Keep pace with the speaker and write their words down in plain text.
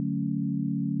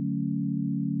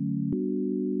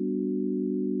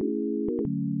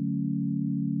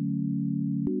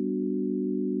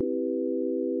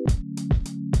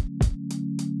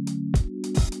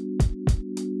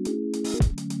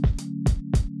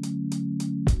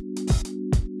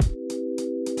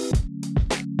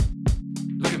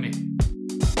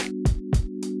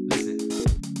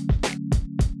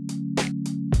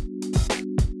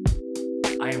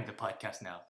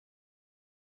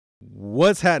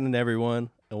What's happening,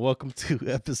 everyone? And welcome to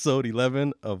episode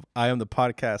 11 of I Am the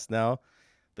Podcast Now,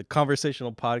 the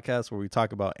conversational podcast where we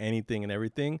talk about anything and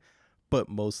everything, but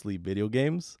mostly video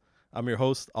games. I'm your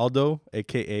host, Aldo,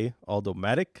 aka Aldo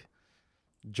Matic.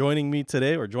 Joining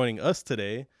us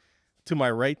today, to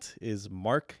my right is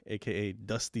Mark, aka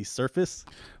Dusty Surface.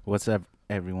 What's up,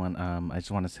 everyone? I just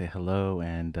want to say hello,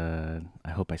 and I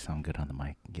hope I sound good on the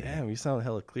mic. Yeah. Damn, you sound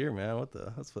hella clear, man.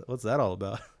 What's that all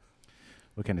about?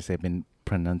 What can I say? I've been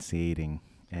pronunciating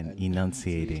and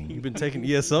enunciating. You've been taking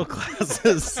ESL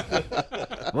classes.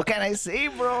 What can I say,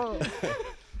 bro?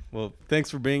 Well, thanks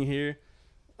for being here.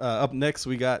 Up next,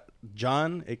 we got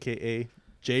John, a.k.a.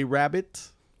 J Rabbit.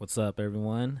 What's up,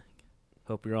 everyone?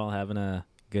 Hope you're all having a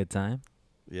good time.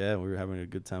 Yeah, we were having a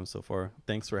good time so far.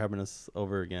 Thanks for having us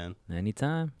over again.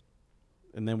 Anytime.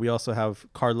 And then we also have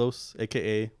Carlos,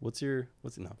 a.k.a. What's your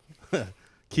no?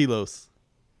 Kilos.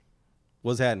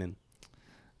 What's happening?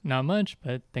 Not much,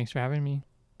 but thanks for having me.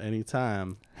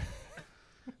 Anytime.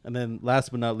 And then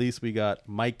last but not least, we got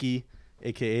Mikey,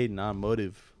 a.k.a.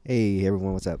 Non-Motive. Hey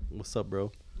everyone, what's up? What's up,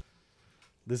 bro?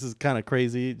 This is kind of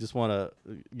crazy. Just want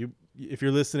to, if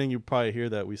you're listening, you probably hear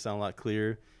that we sound a lot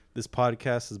clearer. This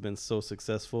podcast has been so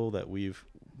successful that we've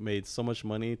made so much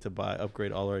money to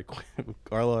upgrade all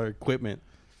our equipment.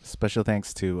 Special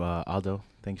thanks to Aldo.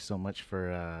 Thank you so much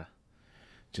for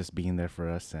just being there for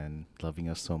us and loving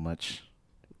us so much.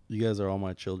 You guys are all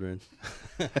my children.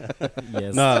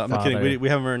 Yes. No, I'm kidding. We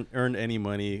haven't earned any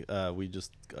money. We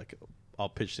just all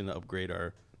pitched in to upgrade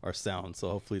our sound. So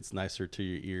hopefully it's nicer to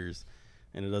your ears.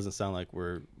 And it doesn't sound like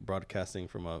we're broadcasting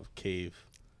from a cave,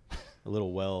 a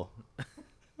little well.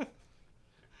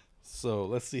 So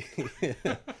let's see.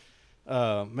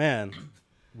 Man,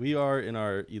 we are in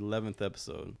our 11th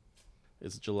episode.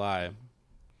 It's July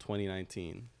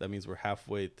 2019. That means we're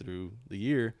halfway through the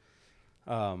year.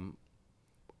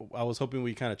 I was hoping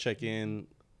we kind of check in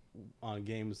on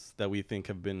games that we think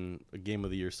have been a game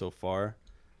of the year so far.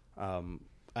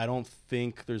 I don't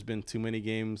think there's been too many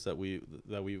games that we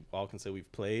all can say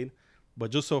we've played, but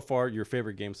just so far, your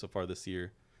favorite game so far this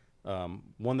year,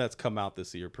 one that's come out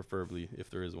this year, preferably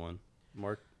if there is one.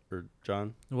 Mark or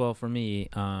John? Well, for me,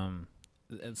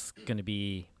 it's gonna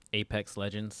be Apex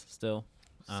Legends still.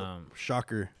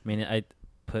 Shocker. I mean,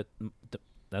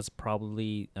 that's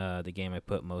probably the game I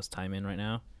put most time in right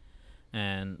now.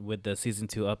 And with the Season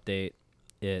 2 update,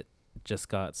 it just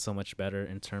got so much better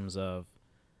in terms of,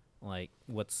 like,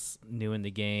 what's new in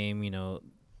the game,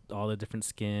 all the different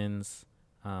skins,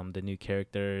 the new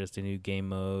characters, the new game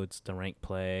modes, the rank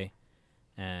play.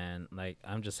 And, like,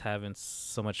 I'm just having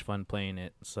so much fun playing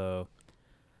it. So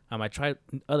I tried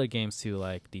other games, too,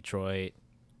 like Detroit.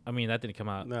 I mean, that didn't come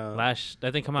out that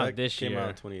didn't come out this year. That came out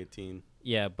in 2018.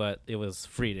 Yeah, but it was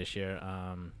free this year.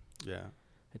 Yeah.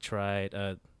 I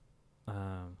tried.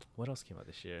 What else came out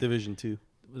this year? Division 2.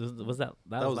 Was that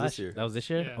was last this year? That was this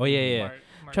year? Yeah, Oh yeah.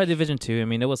 March. Tried Division 2. I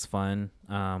mean, it was fun.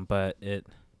 But it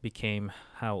became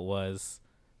how it was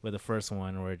with the first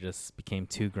one, where it just became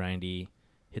too grindy,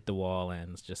 hit the wall,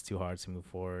 and it's just too hard to move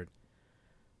forward.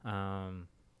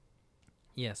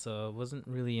 Yeah. So I wasn't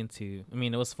really into. I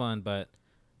mean, it was fun, but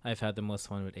I've had the most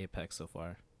fun with Apex so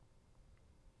far.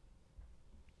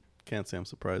 Can't say I'm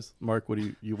surprised. Mark, what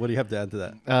do you have to add to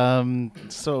that?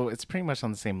 So it's pretty much on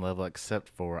the same level, except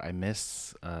for I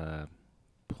miss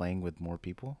playing with more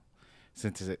people,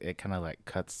 since it kind of like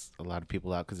cuts a lot of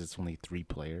people out because it's only 3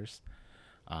 players.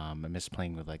 I miss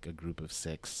playing with like a group of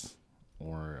 6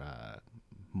 or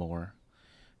more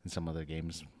in some other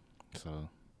games. So,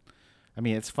 I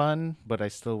mean, it's fun, but I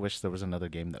still wish there was another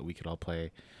game that we could all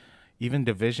play. Even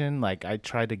Division, like I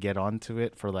tried to get onto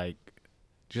it for like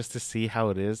just to see how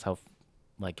it is,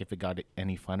 like if it got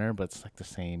any funner, but it's like the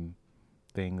same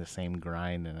thing, the same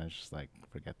grind, and I was just like,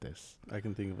 forget this. I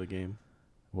can think of a game.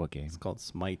 What game? It's called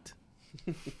Smite.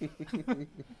 We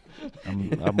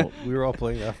were all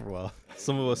playing that for a while.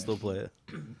 Some of us still play it.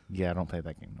 Yeah, I don't play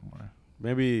that game no more.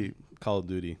 Maybe Call of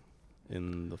Duty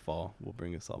in the fall will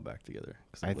bring us all back together.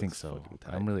 I think so.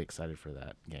 I'm really excited for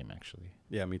that game, actually.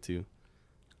 Yeah, me too.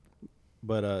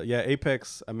 But yeah,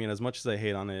 Apex, I mean, as much as I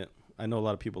hate on it, I know a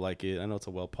lot of people like it. I know it's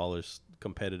a well-polished,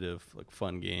 competitive, like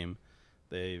fun game.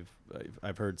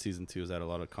 I've heard Season 2 has had a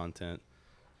lot of content.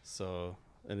 So,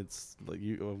 and it's like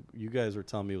you guys were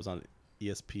telling me it was on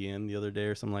ESPN the other day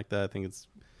or something like that. I think it's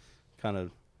kind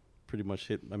of pretty much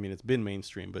hit. I mean, it's been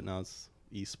mainstream, but now it's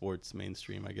esports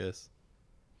mainstream, I guess.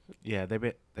 Yeah,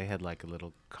 they had like a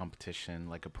little competition,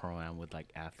 like a pro-am with like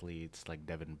athletes like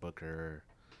Devin Booker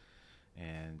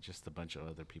and just a bunch of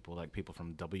other people, like people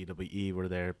from WWE were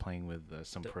there playing with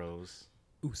some pros.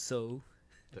 Uso.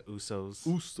 The Usos.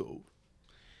 Uso.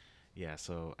 Yeah,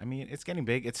 so I mean, it's getting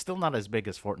big. It's still not as big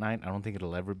as Fortnite. I don't think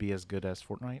it'll ever be as good as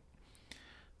Fortnite.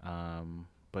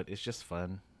 But it's just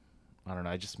fun. I don't know.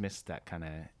 I just miss that kind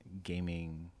of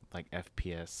gaming, like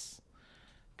FPS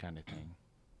kind of thing.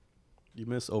 You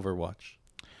miss Overwatch.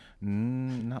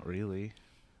 Not really.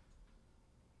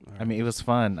 I mean, it was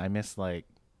fun. I miss like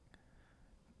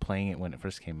playing it when it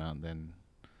first came out, and then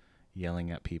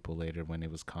yelling at people later when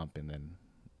it was comp, and then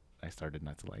I started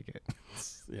not to like it.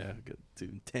 Yeah, good, too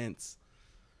intense.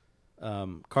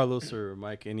 Carlos or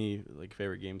Mike, any like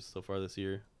favorite games so far this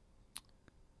year?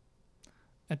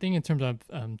 I think in terms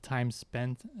of time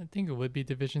spent, I think it would be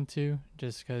Division 2,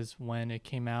 just because when it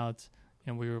came out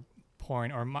and we were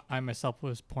pouring, or I myself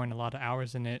was pouring a lot of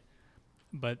hours in it.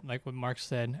 But like what Mark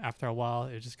said, after a while,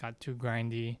 it just got too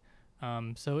grindy.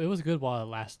 So it was good while it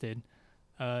lasted.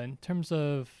 In terms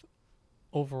of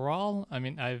overall, I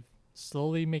mean, I've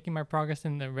slowly making my progress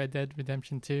in the Red Dead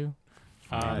Redemption 2.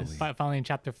 Nice. Finally in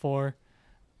Chapter 4.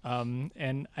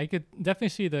 And I could definitely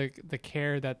see the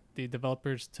care that the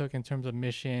developers took in terms of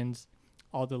missions,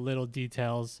 all the little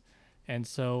details, and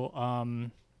so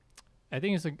I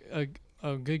think it's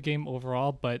a good game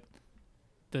overall. But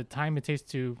the time it takes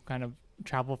to kind of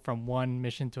travel from one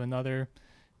mission to another,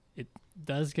 it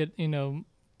does get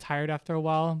tired after a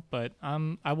while. But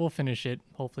I will finish it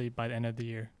hopefully by the end of the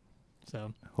year.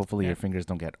 So Hopefully, Yeah. your fingers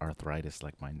don't get arthritis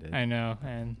like mine did. I know,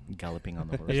 and Galloping on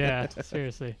the horse. yeah,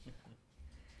 seriously.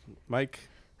 Mike?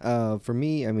 For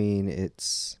me, I mean,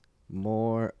 it's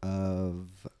more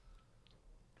of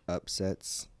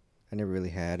upsets. I never really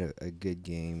had a good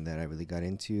game that I really got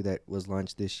into that was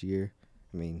launched this year.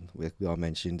 I mean, we all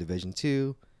mentioned Division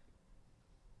 2.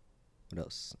 What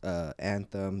else?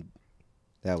 Anthem.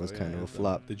 That was Oh, yeah, kind of a Anthem.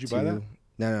 flop. Did you buy that?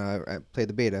 No, I played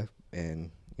the beta,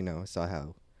 and I saw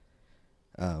how,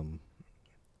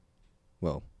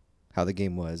 well, how the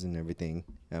game was and everything.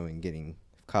 I mean, getting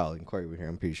Kyle and Corey were here.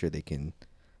 I'm pretty sure they can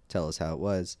tell us how it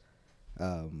was.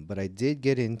 But I did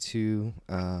get into.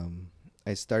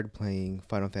 I started playing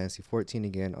Final Fantasy 14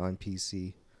 again on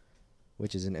PC,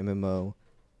 which is an MMO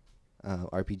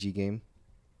RPG game,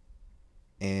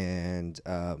 and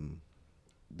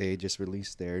they just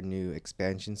released their new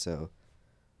expansion. So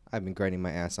I've been grinding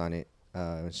my ass on it.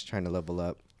 Just trying to level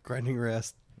up. Grinding your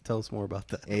ass. Tell us more about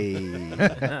that.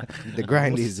 The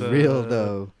grind is What's real up?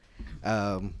 though.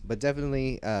 But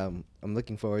definitely, I'm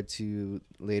looking forward to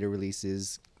later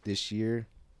releases this year.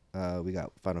 We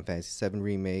got Final Fantasy VII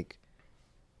Remake,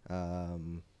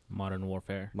 Modern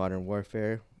Warfare. Modern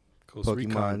Warfare, Ghost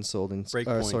Recon. Pokemon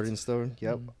Breakpoint. Sword and Stone.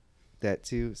 Yep, that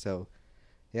too. So,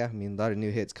 yeah, I mean, a lot of new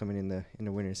hits coming in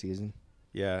the winter season.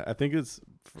 Yeah, I think I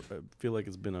feel like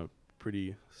it's been a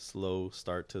pretty slow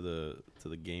start to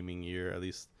the gaming year, at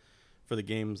least for the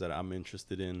games that I'm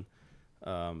interested in.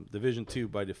 Division 2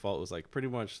 by default was like pretty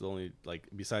much the only, like,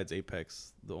 besides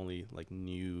Apex, the only like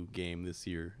new game this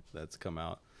year that's come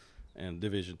out, and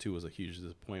Division 2 was a huge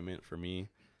disappointment for me.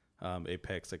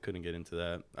 Apex, I couldn't get into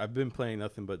that. I've been playing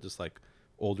nothing but just like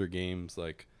older games.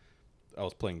 Like I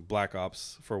was playing Black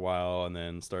Ops for a while, and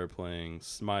then started playing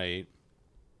Smite,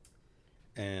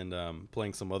 and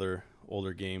playing some other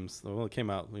older games. Well, it came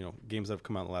out, games that have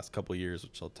come out in the last couple of years,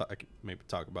 which I can maybe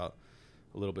talk about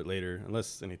a little bit later,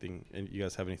 unless you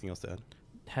guys have anything else to add.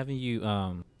 Haven't you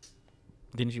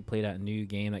didn't you play that new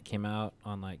game that came out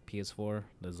on like PS4,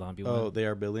 the zombie Oh, one? They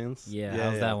Are Billions. Yeah,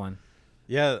 how's that one?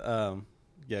 Yeah,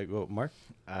 go Mark.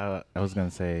 I was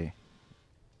gonna say,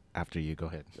 after you, go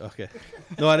ahead. Okay.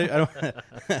 No, I don't.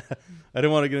 I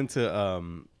didn't want to get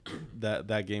into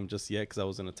that game just yet, because I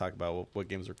was going to talk about what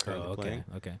games we're currently playing.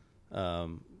 Okay.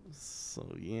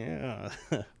 So yeah,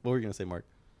 what were you gonna say, Mark?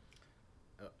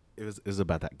 It was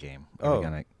about that game. Oh. Are we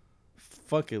gonna-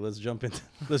 Fuck it, let's jump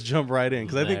right in,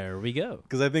 because There we go.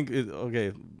 I think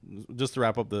okay, just to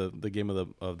wrap up the game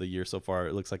of the year so far,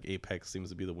 it looks like Apex seems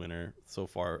to be the winner so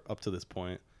far up to this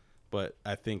point. But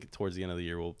I think towards the end of the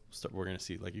year we're gonna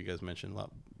see, like you guys mentioned, a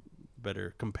lot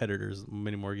better competitors,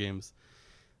 many more games.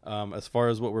 As far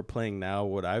as what we're playing now,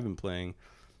 what I've been playing,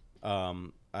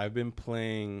 I've been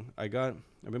playing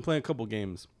a couple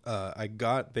games. I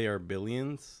got They Are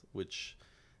Billions, which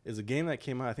is a game that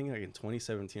came out, I think, like in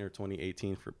 2017 or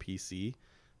 2018 for PC,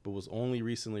 but was only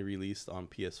recently released on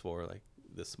PS4 like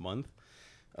this month.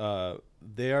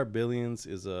 They Are Billions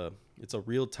is it's a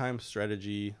real-time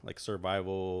strategy, like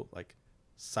survival, like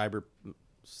cyber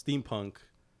steampunk,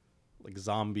 like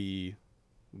zombie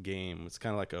game. It's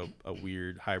kind of like a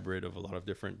weird hybrid of a lot of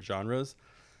different genres,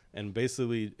 and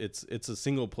basically it's a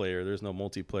single player. There's no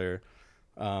multiplayer.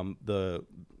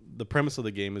 The premise of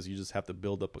the game is you just have to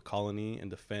build up a colony and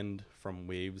defend from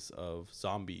waves of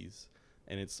zombies,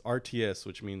 and it's RTS,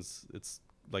 which means it's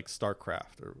like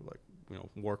StarCraft or like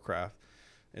Warcraft,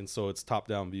 and so it's top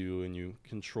down view and you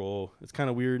control. It's kind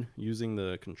of weird using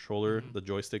the controller, the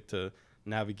joystick to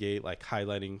navigate, like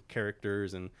highlighting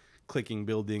characters and clicking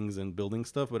buildings and building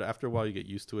stuff. But after a while, you get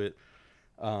used to it.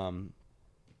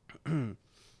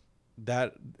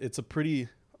 That it's a pretty,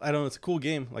 I don't know, it's a cool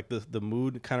game. Like the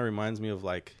mood kind of reminds me of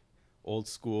like old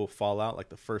school Fallout, like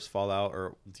the first Fallout,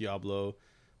 or Diablo,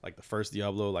 like the first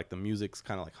Diablo. Like the music's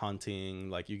kind of like haunting.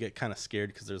 Like you get kind of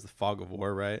scared because there's the fog of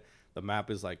war, right? The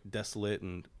map is like desolate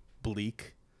and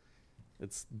bleak.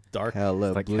 It's dark. Hella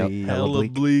It's like bleak. Hella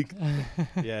bleak.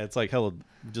 Yeah, it's like hella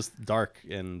just dark,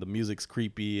 and the music's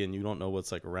creepy, and you don't know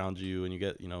what's like around you, and you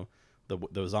get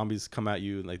the zombies come at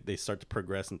you, and like they start to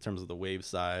progress in terms of the wave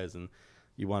size, and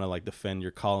you want to like defend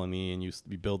your colony, and you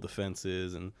build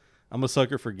defenses. And I'm a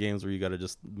sucker for games where you got to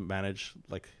just manage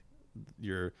like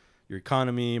your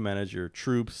economy, manage your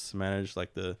troops, manage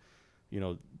like the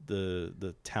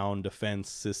town defense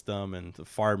system and the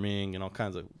farming and all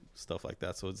kinds of stuff like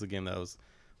that. So it's a game that I was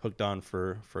hooked on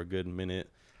for a good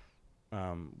minute,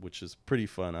 which is pretty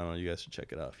fun. I don't know, you guys should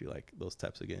check it out if you like those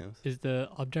types of games. Is the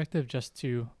objective just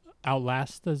to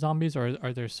outlast the zombies, or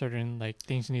are there certain like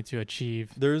things you need to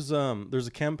achieve? There's a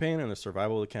campaign and a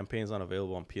survival. The campaign's not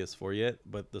available on PS4 yet,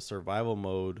 but the survival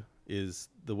mode is,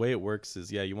 the way it works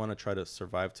is, you want to try to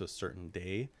survive to a certain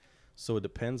day. So it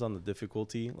depends on the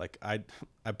difficulty. Like I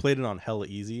played it on hella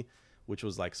easy, which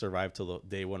was like survive till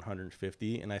day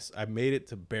 150, and I made it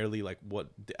to barely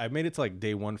I made it to like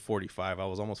day 145. I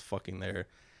was almost fucking there,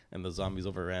 and the zombies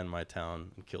overran my town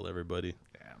and killed everybody.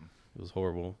 Damn. It was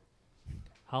horrible.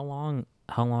 How long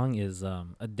is a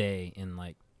day in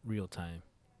like real time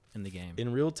in the game?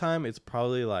 In real time, it's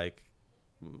probably like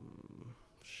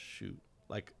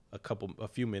like a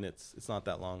few minutes. It's not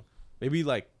that long. Maybe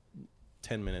like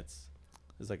 10 minutes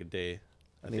is like a day.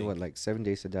 I think what, like 7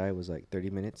 Days to Die was like 30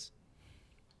 minutes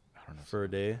I don't know. for a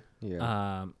day.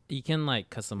 Yeah. You can like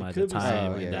customize the could be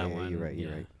time Oh, in yeah, that yeah, one. you're right.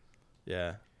 You're right.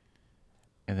 Yeah.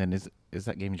 And then is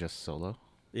that game just solo?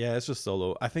 Yeah, it's just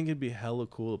solo. I think it'd be hella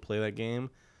cool to play that game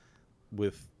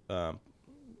with,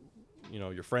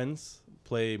 your friends.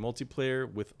 Play multiplayer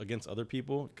against other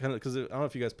people. Kind of because I don't know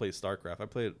if you guys play StarCraft. I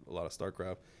played a lot of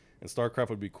StarCraft, and StarCraft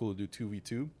would be cool to do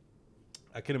 2v2.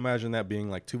 I can imagine that being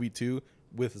like 2v2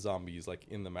 with zombies like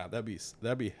in the map. That'd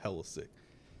be hella sick.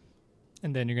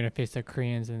 And then you're gonna face the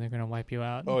Koreans, and they're gonna wipe you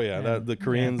out. Oh yeah, And- the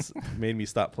Koreans made me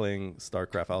stop playing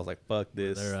StarCraft. I was like, fuck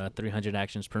this. They're 300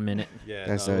 actions per minute. Yeah,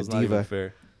 That's, no, it was not even Diva.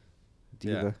 fair.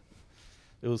 Diva.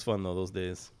 It was fun though those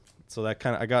days. So that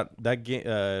kind of, I got that game.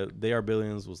 They Are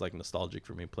Billions was like nostalgic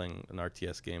for me, playing an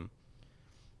RTS game.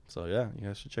 So yeah, you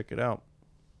guys should check it out.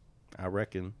 I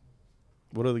reckon.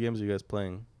 What other games are you guys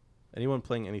playing? Anyone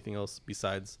playing anything else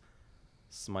besides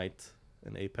Smite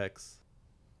and Apex?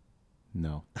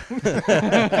 No.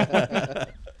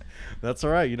 That's all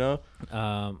right.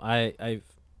 I've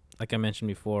like I mentioned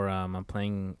before, I'm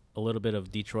playing a little bit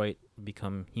of Detroit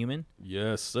Become Human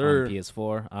Yes, on sir.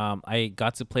 PS4. I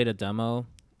got to play the demo.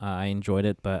 I enjoyed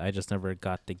it, but I just never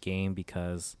got the game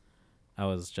because I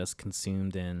was just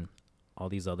consumed in all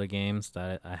these other games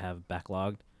that I have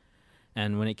backlogged.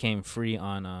 And when it came free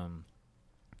on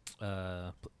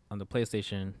the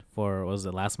PlayStation was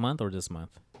it last month or this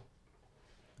month?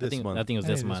 This month. I think it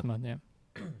was this month. Yeah.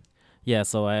 Yeah,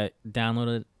 so I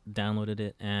downloaded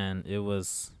it, and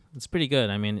it's pretty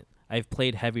good. I mean, I've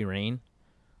played Heavy Rain.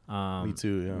 Me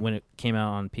too. Yeah. When it came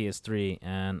out on PS3,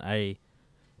 and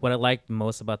what I liked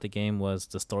most about the game was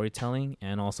the storytelling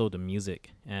and also the music.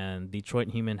 And Detroit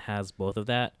Human has both of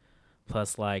that,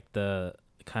 plus like the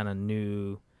kind of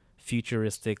new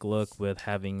futuristic look with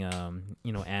having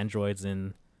androids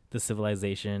in the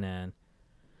civilization. And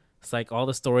it's like all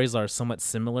the stories are somewhat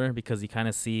similar because you kind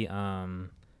of see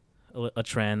a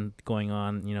trend going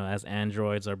on, as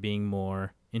androids are being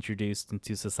more introduced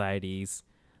into societies.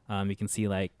 You can see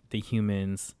like the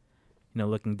humans,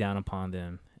 looking down upon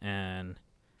them. And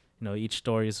each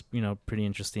story is, pretty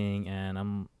interesting, and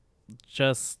I'm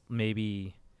just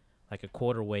maybe like a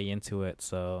quarter way into it,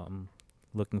 so I'm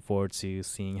looking forward to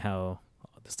seeing how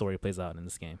the story plays out in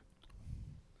this game.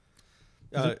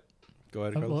 Go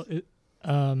ahead, Carlos.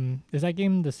 Is that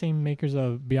game the same makers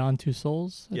of Beyond Two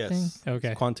Souls? I Yes. think?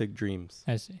 Okay. It's Quantic Dreams.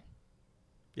 I see.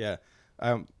 Yeah.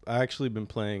 I actually been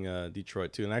playing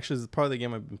Detroit too, and actually this is probably the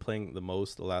game I've been playing the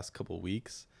most the last couple of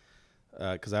weeks.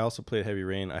 Because I also played Heavy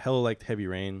Rain. I hella liked Heavy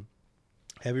Rain.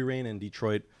 Heavy Rain and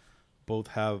Detroit both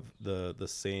have the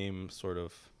same sort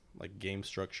of like game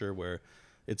structure where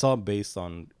it's all based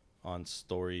on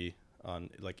story, on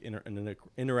like an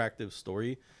interactive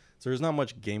story. So there's not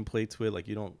much gameplay to it. Like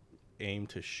you don't aim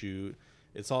to shoot.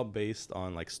 it's all based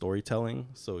on like storytelling.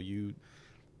 So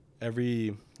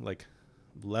every like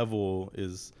level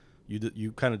is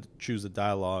you kind of choose a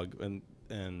dialogue, and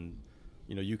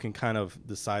you know, you can kind of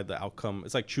decide the outcome.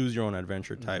 It's like choose your own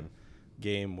adventure type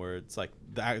game, where it's like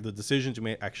the decisions you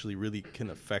make actually really can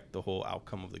affect the whole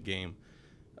outcome of the game.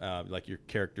 Like your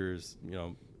characters, you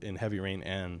know, in Heavy Rain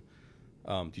and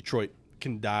Detroit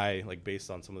can die like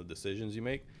based on some of the decisions you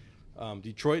make.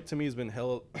 Detroit to me has been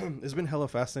hella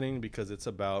fascinating because it's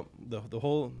about the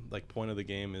whole like point of the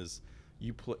game is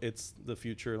it's the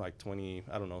future, like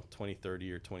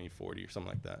 2030 or 2040 or something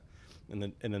like that,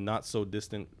 and in a not so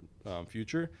distant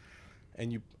future,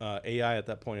 and AI at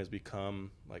that point has become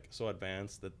like so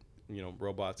advanced that, you know,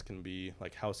 robots can be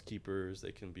like housekeepers,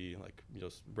 they can be like, you know,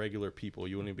 regular people.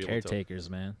 You wouldn't even be able to Caretakers,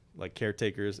 man. like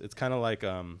caretakers. It's kind of like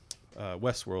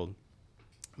Westworld.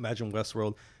 Imagine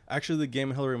Westworld. Actually, the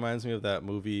game hella reminds me of that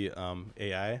movie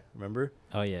AI. Remember?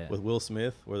 Oh yeah. With Will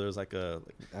Smith, where there's like I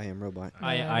Am Robot.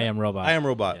 I am Robot. I Am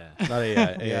Robot, Yeah. not AI.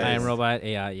 I am is- Robot.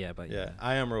 AI. Yeah, but Yeah,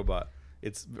 I Am Robot.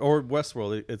 It's or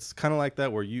Westworld. It's kind of like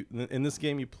that, where you in this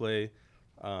game you play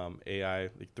AI,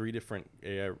 like 3 different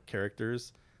AI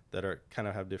characters that are kind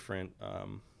of have different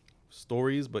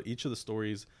stories, but each of the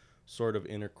stories sort of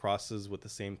intercrosses with the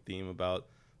same theme. About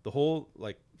the whole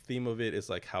like theme of it is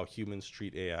like how humans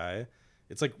treat AI.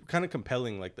 It's like kind of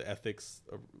compelling, like the ethics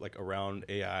like around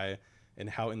AI, and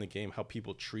how in the game how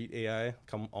people treat AI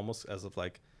come almost as of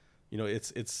like, you know,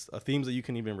 it's themes that you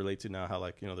can even relate to now, how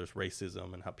like, you know, there's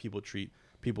racism and how people treat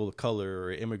people of color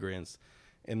or immigrants.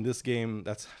 In this game,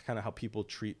 that's kind of how people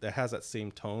treat, that has that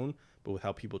same tone, but with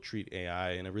how people treat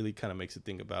AI. And it really kind of makes you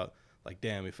think about like,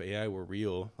 damn, if AI were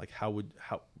real, like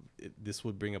this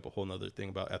would bring up a whole nother thing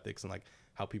about ethics and like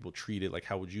how people treat it. Like,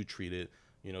 how would you treat it?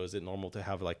 You know, is it normal to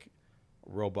have like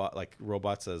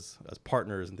robots as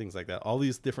partners and things like that? All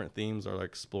these different themes are like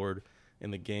explored in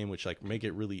the game, which like make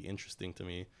it really interesting to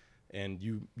me. And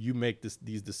you make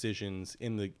these decisions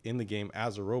in the game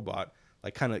as a robot,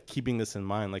 like kind of keeping this in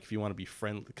mind. Like if you want to be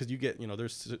friendly, because you get, you know,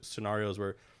 there's scenarios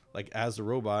where like as a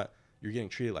robot you're getting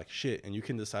treated like shit, and you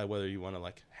can decide whether you want to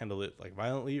like handle it like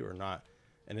violently or not.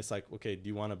 And it's like, okay, do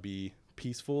you want to be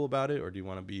peaceful about it, or do you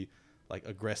want to be like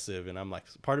aggressive? And I'm like,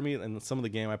 part of me, and some of the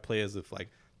game I play as if like,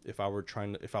 if I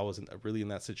was really in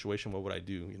that situation, what would I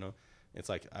do? You know, it's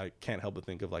like I can't help but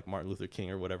think of like Martin Luther King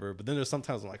or whatever. But then there's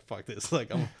sometimes I'm like, fuck this,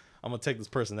 like I'm gonna take this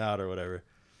person out or whatever.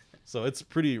 So it's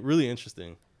really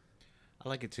interesting. I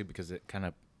like it too because it kind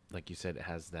of, like you said, it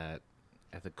has that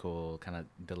ethical kind of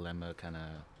dilemma, kind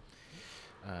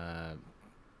of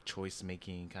choice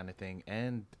making kind of thing.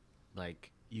 And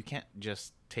like you can't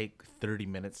just take 30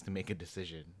 minutes to make a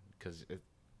decision, because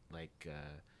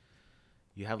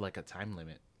you have like a time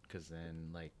limit, because then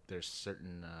like there's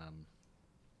certain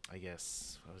I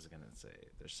guess, what was I gonna say,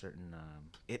 there's certain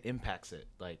it impacts it,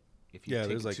 like if you take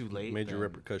There's it like too late, major then,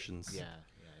 repercussions.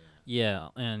 Yeah,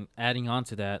 and adding on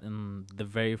to that, in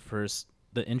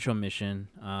the intro mission,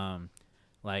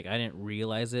 like I didn't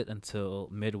realize it until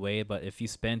midway, but if you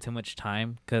spend too much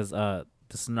time, because the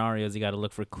scenarios, you got to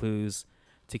look for clues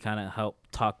to kind of help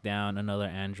talk down another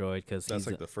android, because That's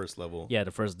like the first level. Yeah,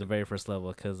 the very first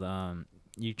level, because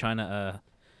you're trying to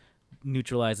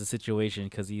neutralize the situation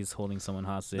because he's holding someone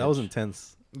hostage. That was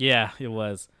intense. Yeah, it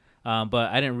was.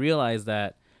 But I didn't realize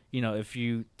that, you know, if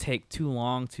you take too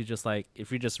long to just like, if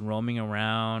you're just roaming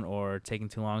around or taking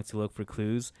too long to look for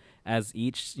clues, as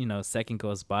each, you know, second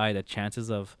goes by, the chances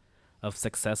of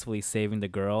successfully saving the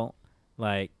girl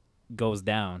like goes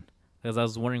down. Because I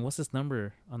was wondering, what's this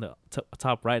number on the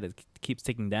top right? It keeps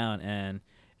ticking down, and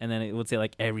then it would say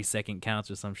like every second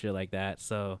counts or some shit like that.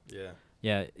 So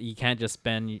yeah, you can't just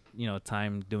spend, you know,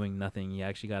 time doing nothing. You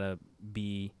actually gotta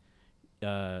be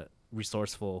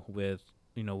resourceful with,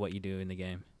 you know, what you do in the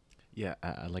game. Yeah,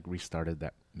 I like restarted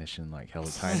that mission like hella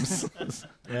times,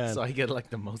 Yeah. so I get like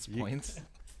the most points.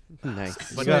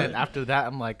 Nice. But then after that,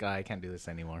 I'm like, I can't do this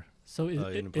anymore. So you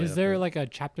didn't play is that there part? like a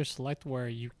chapter select where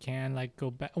you can like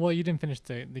go back? Well, you didn't finish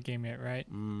the game yet, right?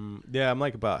 Yeah, I'm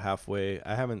like about halfway.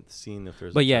 I haven't seen if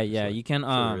there's. But a yeah, chapter select. you can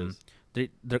Sure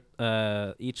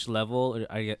there is. each level,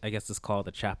 I guess it's called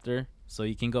a chapter, so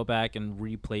you can go back and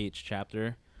replay each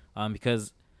chapter,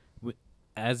 because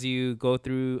as you go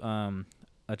through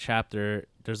a chapter,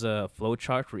 there's a flow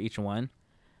chart for each one,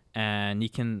 and you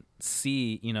can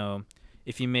see, you know,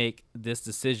 if you make this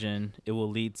decision, it will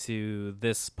lead to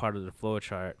this part of the flow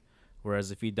chart,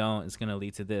 whereas if you don't, it's gonna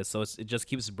lead to this. So it just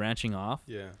keeps branching off.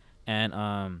 Yeah.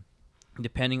 And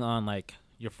depending on like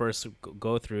your first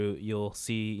go through, you'll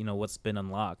see, you know, what's been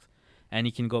unlocked, and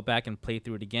you can go back and play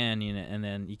through it again, you know, and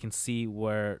then you can see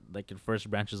where like your first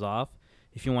branches off.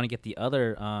 If you want to get the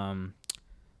other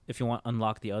if you want to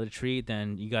unlock the other tree,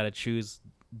 then you got to choose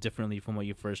differently from what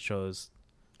you first chose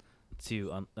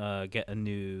to get a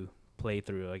new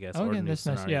playthrough, I guess. Or a Okay, new that's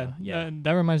nice. scenario. Yeah,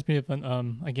 that reminds me of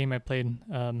a game I played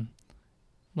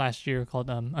last year called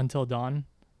Until Dawn,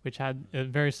 which had a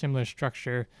very similar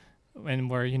structure, and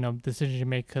where decisions you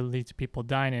make could lead to people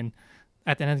dying. And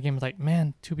at the end of the game, it's like,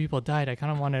 man, 2 people died. I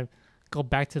kind of want to go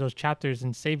back to those chapters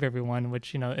and save everyone,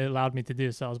 which it allowed me to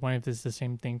do. So I was wondering if this is the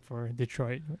same thing for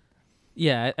Detroit.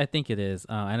 Yeah, I think it is.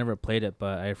 I never played it,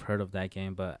 but I've heard of that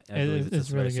game. But I believe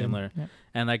it's really very similar. Yeah.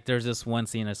 And like, there's this one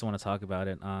scene I just want to talk about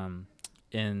it.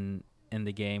 In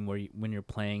the game where when you're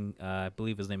playing, I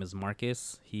believe his name is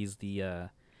Marcus. He's the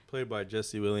Played by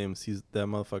Jesse Williams. That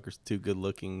motherfucker's too good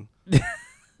looking.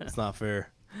 It's not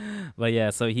fair. But yeah,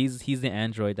 so he's the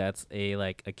android that's a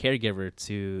caregiver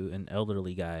to an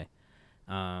elderly guy.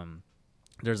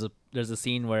 There's a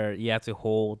scene where you have to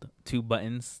hold 2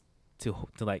 buttons to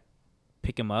like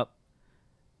pick him up,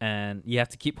 and you have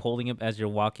to keep holding him as you're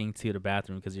walking to the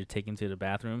bathroom because you're taking him to the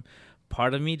bathroom.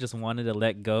 Part of me just wanted to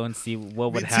let go and see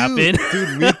what would happen.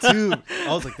 Dude, me too. I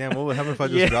was like, damn, what would happen if I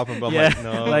just drop him? But I'm like,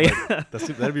 no,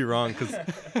 that'd be wrong, because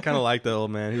I kind of like that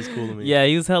old man. He was cool to me. Yeah,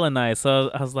 he was hella nice.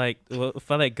 So I was like, well, if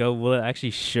I let go, will it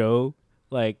actually show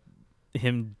like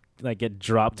him get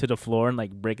dropped to the floor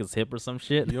and break his hip or some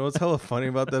shit? You know what's hella funny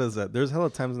about that is that there's hella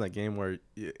times in that game where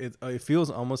it feels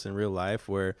almost in real life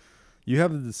where you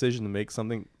have the decision to make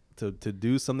something, to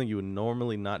do something you would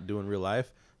normally not do in real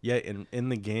life. Yet in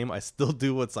the game, I still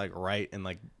do what's right and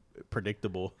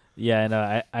predictable. Yeah,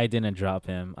 no, I didn't drop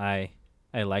him. I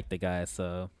liked the guy,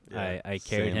 so Yeah, I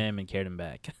carried same. him and carried him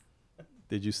back.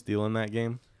 Did you steal in that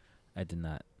game? I did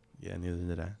not. Yeah, neither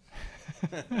did I.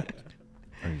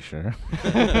 Are you sure?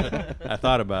 I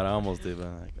thought about it. I almost did, but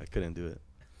I couldn't do it.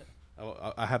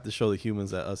 I have to show the humans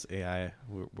that us AI,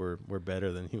 we're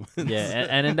better than humans. Yeah,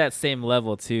 and in that same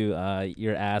level too,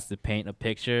 you're asked to paint a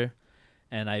picture,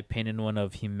 and I painted one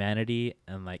of humanity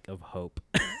and of hope.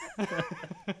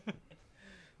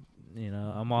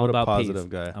 I'm all What a about positive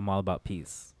peace. guy. I'm all about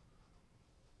peace.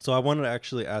 So I wanted to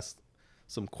actually ask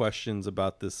some questions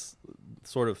about this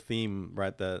sort of theme,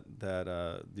 right?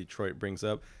 That Detroit brings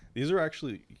up. These are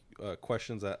actually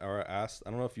questions that are asked. I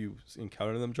don't know if you've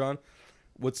encountered them, John.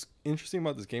 What's interesting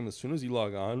about this game, as soon as you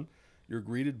log on, you're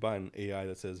greeted by an AI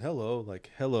that says hello,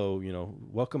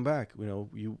 welcome back.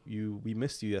 We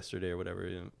missed you yesterday or whatever.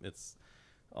 And it's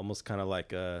almost kind of like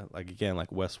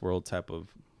Westworld type of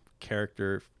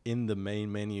character in the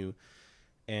main menu,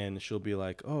 and she'll be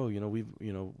like, oh,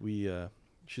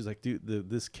 she's like, dude,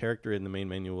 this character in the main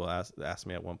menu will ask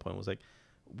me at one point, was like,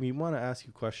 we want to ask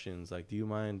you questions. Like, do you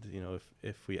mind,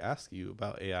 if we ask you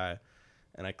about AI?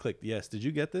 And I clicked yes. Did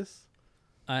you get this?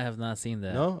 I have not seen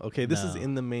that. No? Okay, this is No.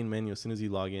 in the main menu as soon as you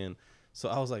log in. So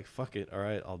I was like, fuck it. All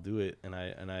right, I'll do it. And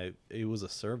it was a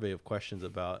survey of questions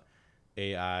about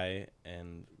AI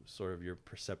and sort of your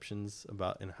perceptions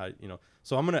about and how,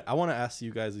 So I want to ask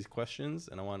you guys these questions,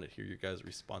 and I want to hear your guys'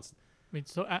 response. Wait,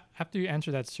 so after you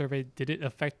answered that survey, did it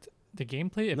affect the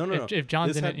gameplay? If, No. If John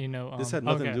This didn't, had- this had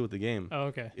nothing okay. to do with the game. Oh,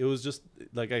 okay. It was just,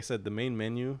 like I said, the main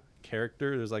menu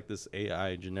character. There's this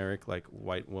AI generic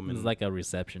white woman. It's like a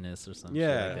receptionist or something.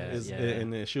 Yeah, like that.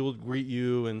 and then she will greet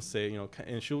you and say,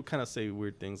 and she'll kind of say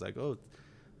weird things like, oh,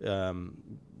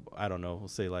 I don't know, we'll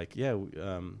say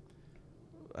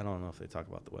I don't know if they talk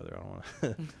about the weather. I don't want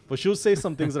to, but she'll say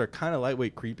some things that are kind of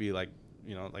lightweight creepy, like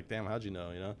damn, how'd you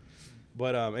know,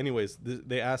 But anyways,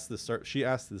 they asked she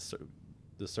asked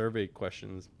the survey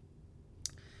questions,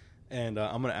 and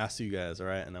I'm gonna ask you guys, all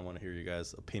right, and I want to hear your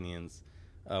guys' opinions.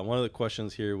 One of the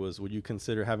questions here was, would you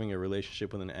consider having a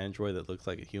relationship with an android that looks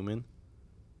like a human?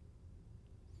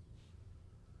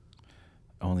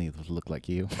 Only if it look like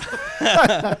you.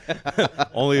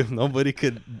 Only if nobody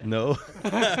could know.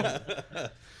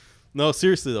 No,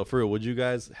 seriously though, for real, would you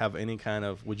guys have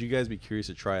would you guys be curious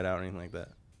to try it out or anything like that?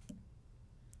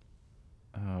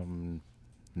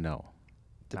 No.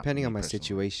 Depending me on my personally.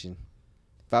 situation.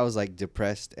 If I was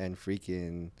depressed and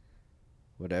freaking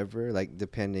whatever,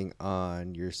 depending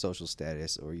on your social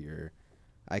status or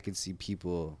I could see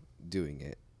people doing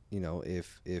it.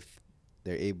 If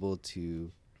they're able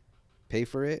to pay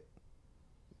for it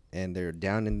and they're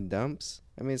down in the dumps,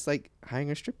 I mean, it's like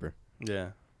hiring a stripper.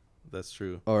 Yeah, that's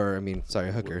true. Or, a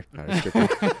hooker, not a stripper.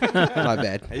 My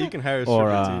bad. Hey, you can hire a Or,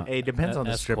 stripper Hey, it depends on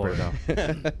the That's stripper, horrible.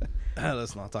 though. too.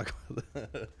 Let's not talk about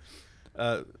that.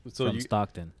 So From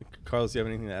Stockton. Carlos, you have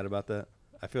anything to add about that?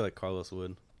 I feel like Carlos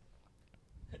would.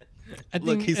 I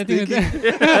Look, think, he's I think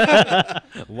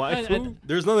thinking. Why?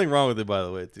 There's nothing wrong with it, by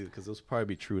the way, too, because this will probably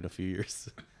be true in a few years.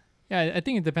 Yeah, I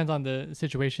think it depends on the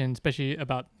situation, especially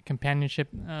about companionship.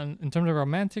 In terms of a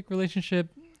romantic relationship,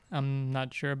 I'm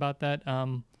not sure about that.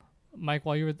 Mike,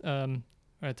 while you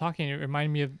were talking, it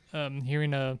reminded me of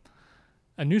hearing a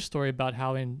news story about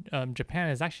how in Japan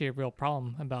is actually a real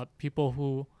problem about people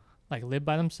who like live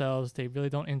by themselves. They really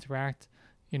don't interact,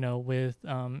 with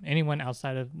anyone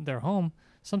outside of their home.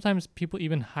 Sometimes people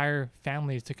even hire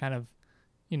families to kind of,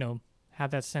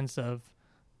 have that sense of,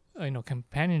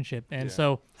 companionship. And Yeah,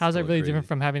 so, how's that still really crazy. different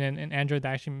from having an Android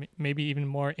that actually maybe even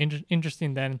more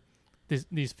interesting than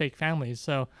these fake families?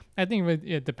 So I think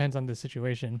it depends on the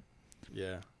situation.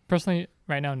 Yeah. Personally,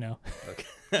 right now, no. Okay.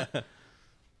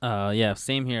 Yeah,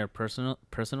 same here.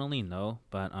 Personally, no,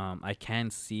 but I can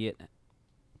see it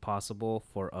possible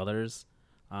for others,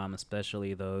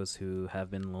 especially those who have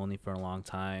been lonely for a long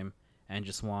time and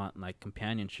just want like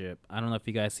companionship. I don't know if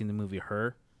you guys seen the movie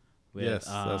Her. With, Yes,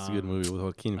 that's a good movie with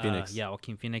Joaquin Phoenix. Yeah,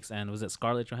 Joaquin Phoenix, and was it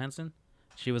Scarlett Johansson?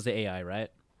 She was the AI, right?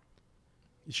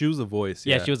 She was the voice.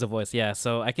 Yeah, Yeah, she was the voice. Yeah,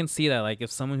 so I can see that, like, if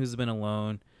someone who's been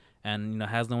alone and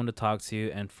has no one to talk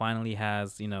to, and finally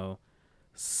has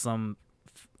some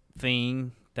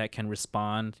thing that can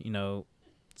respond,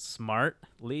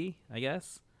 smartly, I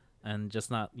guess, and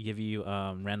just not give you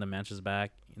random answers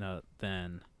back,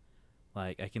 then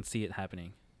like I can see it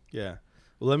happening. Yeah.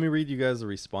 Well, let me read you guys the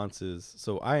responses.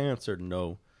 So I answered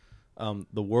no.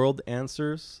 The world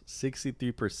answers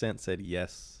 63% said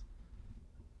yes.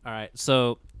 All right,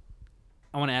 so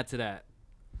I want to add to that.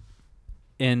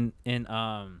 In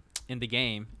the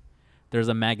game, there's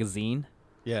a magazine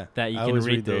Yeah, that you I can always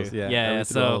read those. through. Yeah, Yeah, I read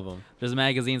through so all of them. there's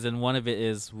magazines, and one of it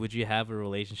is, would you have a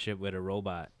relationship with a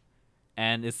robot?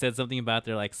 And it said something about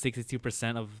there, like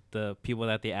 62% of the people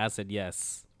that they asked said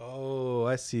yes. Oh,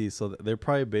 I see. So they're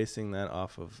probably basing that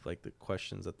off of like the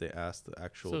questions that they asked the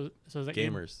actual. So is that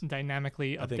gamers. game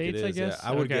dynamically I think it updates? is. I guess. Yeah,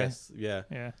 I would Okay. guess. Yeah.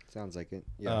 Yeah. Sounds like it.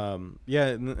 Yeah. Yeah,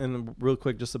 and real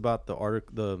quick, just about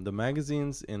the the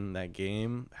magazines in that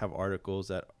game have articles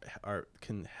that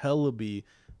can hella be,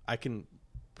 I can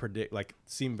predict, like,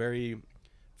 seem very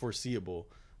foreseeable.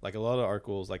 Like a lot of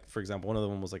articles, like for example, one of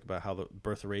them was like about how the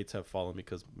birth rates have fallen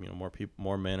because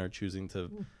more men are choosing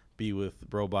to be with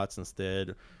robots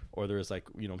instead, or there's like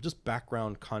just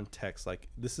background context. Like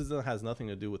this has nothing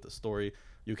to do with the story.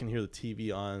 You can hear the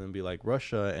TV on and be like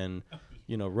Russia and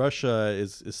Russia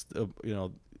is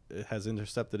it has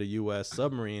intercepted a U.S.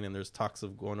 submarine and there's talks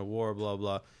of going to war, blah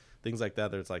blah, things like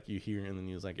that. There's like you hear in the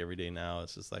news like every day now.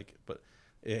 It's just like, but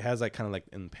it has like kind of like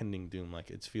impending doom.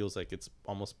 Like it feels like it's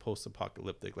almost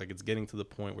post-apocalyptic. Like it's getting to the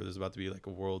point where there's about to be like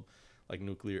a world like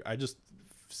nuclear. I just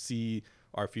see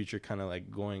our future kind of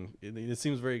like going. It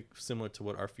seems very similar to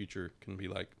what our future can be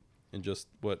like in just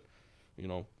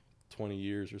 20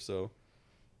 years or so.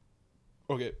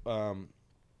 Okay,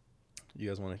 you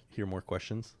guys want to hear more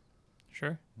questions?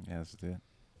 Sure. Yeah, let's do it.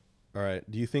 All right.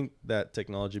 Do you think that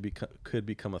technology could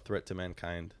become a threat to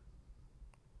mankind?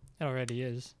 It already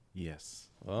is. Yes.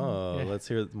 Oh, Yeah. let's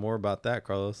hear more about that,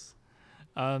 Carlos.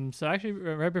 So actually,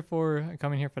 right before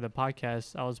coming here for the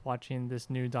podcast, I was watching this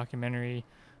new documentary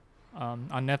on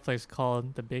Netflix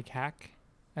called The Big Hack.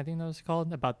 I think that was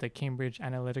called, about the Cambridge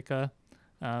Analytica,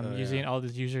 using all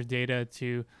this user data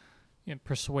to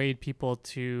persuade people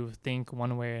to think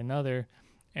one way or another,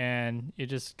 and it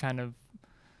just kind of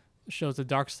shows the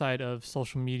dark side of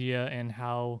social media and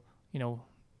how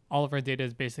all of our data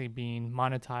is basically being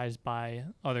monetized by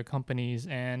other companies.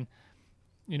 And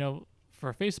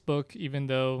for Facebook, even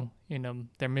though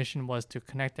their mission was to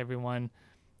connect everyone,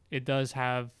 it does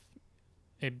have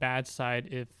a bad side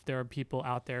if there are people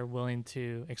out there willing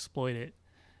to exploit it.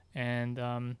 And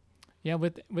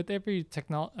with every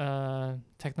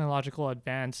technological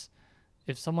advance,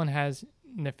 if someone has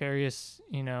nefarious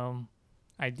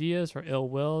ideas or ill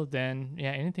will, then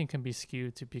anything can be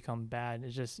skewed to become bad.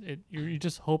 It's just you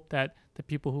just hope that the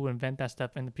people who invent that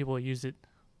stuff and the people who use it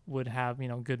would have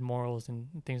good morals and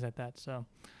things like that. So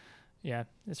yeah,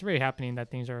 it's really happening that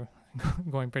things are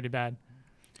going pretty bad.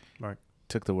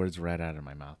 Took the words right out of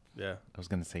my mouth. Yeah. I was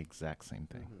gonna say exact same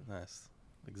thing. Nice.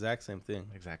 Exact same thing.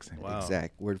 Exact same Wow.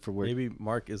 Exact word for word. Maybe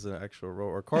Mark is an actual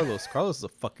robot, or Carlos. Carlos is a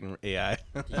fucking AI.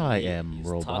 I am He's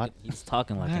robot. He's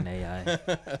talking like an AI.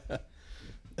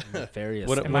 Nefarious.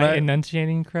 What- Am when I I-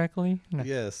 enunciating correctly? No.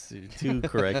 Yes, too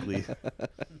correctly.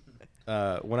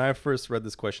 When I first read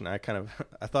this question, I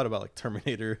thought about like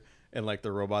Terminator and like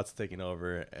the robots taking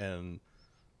over,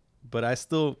 but I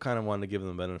still kind of wanted to give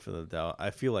them the benefit of the doubt. I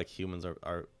feel like humans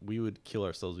we would kill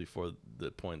ourselves before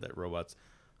the point that robots.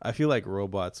 I feel like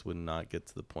robots would not get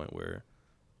to the point where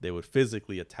they would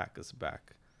physically attack us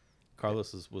back.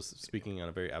 Carlos was speaking on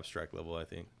a very abstract level, I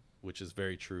think, which is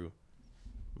very true.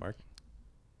 Mark?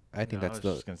 I think No, that's I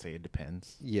was just gonna say it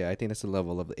depends. I think that's the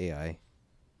level of the AI.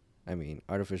 I mean,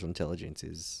 artificial intelligence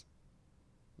is,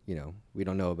 we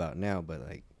don't know about now, but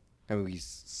like, I mean, we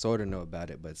sort of know about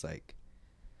it, but it's like,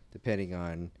 depending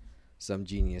on some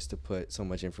genius to put so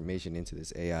much information into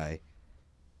this AI,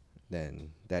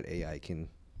 then that AI can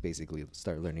basically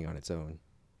start learning on its own.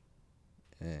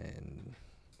 And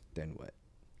then what?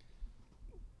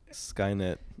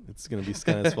 Skynet. It's gonna be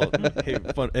Skynet's fault. Hey,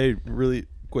 fun. Hey, really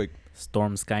quick.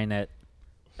 Storm Skynet.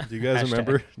 Do you guys Hashtag.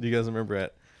 remember? Do you guys remember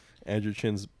at Andrew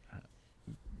Chin's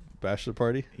bachelor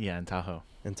party Yeah, in Tahoe.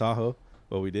 in Tahoe?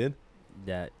 What we did?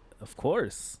 That, of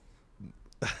course.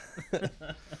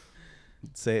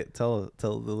 Say it. Tell the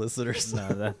listeners.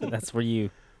 No, that's for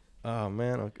you. Oh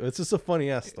man, okay. It's just a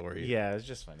funny ass story. Yeah, it's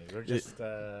just funny. We're just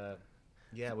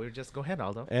we were just go ahead,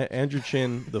 Aldo. Andrew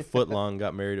Chin, the footlong,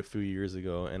 got married a few years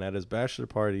ago, and at his bachelor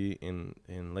party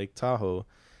in Lake Tahoe,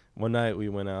 one night we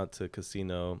went out to a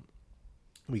casino.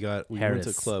 We went to a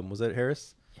Harris. club. Was that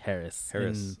Harris?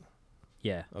 Harris.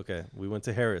 Yeah. Okay, we went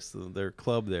to Harris, their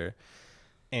club there,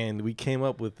 and we came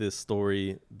up with this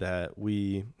story that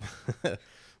we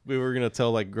we were gonna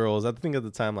tell like girls. I think at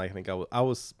the time, like I think I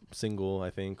was single, I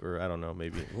think, or I don't know,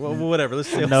 maybe. Well, whatever. Let's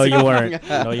say No, you weren't.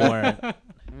 No, you weren't.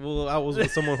 Well, I was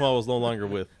with someone who I was no longer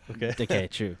with. Okay. Okay,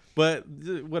 true. But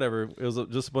whatever. It was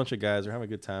just a bunch of guys. We're having a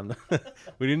good time.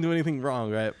 We didn't do anything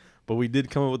wrong, right? But we did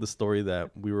come up with the story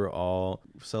that we were all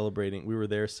celebrating. We were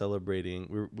there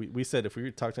celebrating. We said if we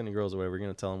talk to any girls or whatever, we're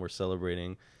going to tell them we're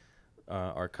celebrating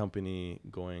our company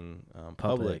going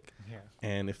public. Yeah.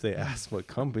 And if they ask what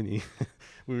company,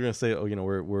 we were going to say, oh,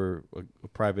 we're a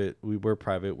private. We were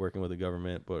private working with the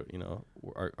government, but,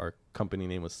 our company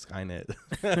name was Skynet.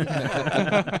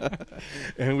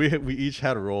 And we each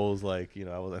had roles, like,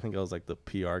 I think I was like the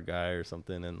PR guy or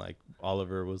something, and like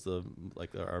Oliver was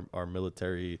our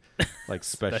military like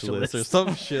specialist or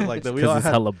some shit like that. We all Because he's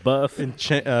had, hella buff. and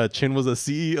Chin was a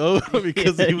CEO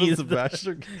because Yeah, he was he's the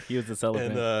bachelor. He was a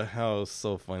celibate. And how it was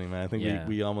so funny, man. I think Yeah.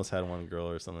 we almost had one girl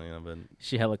or something, but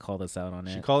She hella called us out on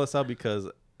she it. called us out because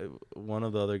one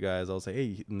of the other guys, I was like,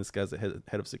 hey, and this guy's the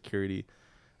head of security.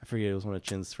 I forget, it was one of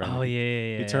Chin's friends. Oh,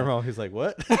 yeah. He turned around, he's like,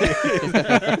 what?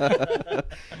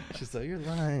 She's like, you're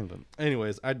lying. But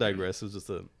anyways, I digress. It was just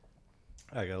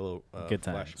I got a little Good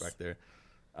times. flashback there.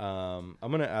 I'm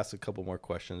going to ask a couple more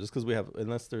questions just because we have,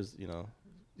 unless there's,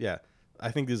 yeah, I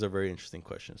think these are very interesting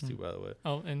questions too, by the way.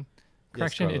 Oh, and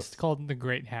correction, Carlos. it's called the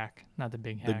Great Hack, not the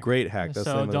Big Hack. The Great Hack. That's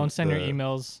the So name of don't send your the-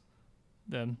 emails.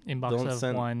 The inbox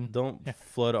of one. Don't Yeah.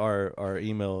 flood our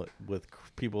email with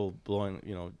people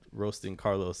roasting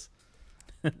Carlos.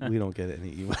 We don't get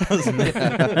any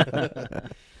emails.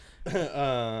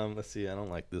 Let's see. I don't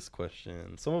like this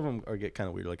question. Some of them get kind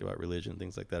of weird, like about religion,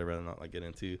 things like that. I'd rather not like get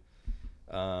into.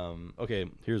 Okay,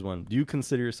 here's one. Do you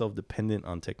consider yourself dependent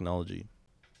on technology?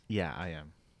 Yeah, I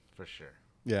am, for sure.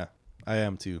 Yeah, I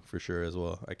am too, for sure as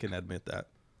well. I can admit that.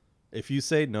 If you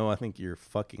say no, I think you're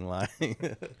fucking lying.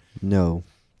 No.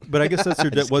 But I guess that's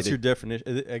your Just what's kidding. your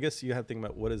definition? I guess you have to think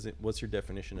about what's your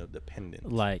definition of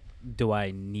dependent? Like, do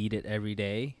I need it every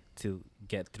day to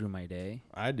get through my day?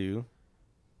 I do.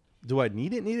 Do I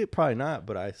need it? Need it? Probably not,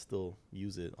 but I still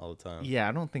use it all the time. Yeah,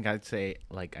 I don't think I'd say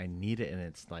like I need it, and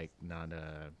it's like not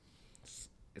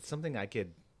it's something I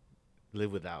could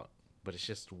live without, but it's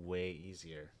just way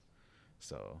easier.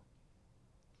 So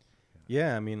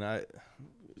Yeah, I mean, I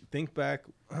think back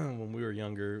when we were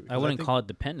younger. I wouldn't call it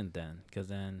dependent then, because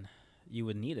then you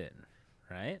would need it,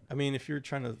 right? I mean, if you're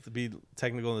trying to be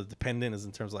technical, the dependent is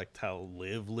in terms of like how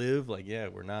live. Like, yeah,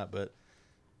 we're not, but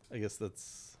I guess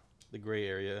that's the gray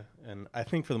area. And I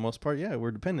think for the most part, yeah,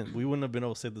 we're dependent. We wouldn't have been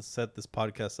able to set this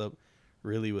podcast up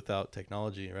really without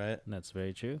technology, right? That's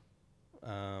very true.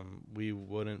 We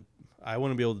wouldn't. I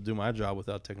wouldn't be able to do my job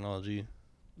without technology.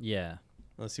 Yeah.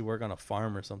 Unless you work on a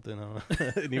farm or something. I don't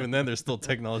know. And even then, there's still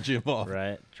technology involved.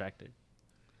 Right. Tractor.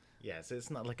 yeah, so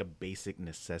it's not like a basic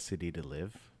necessity to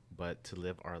live, but to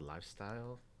live our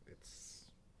lifestyle, it's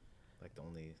like the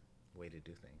only way to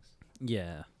do things.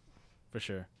 Yeah. For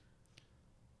sure.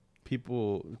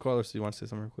 People, Carlos, do you want to say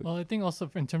something real quick? Well, I think also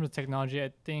in terms of technology,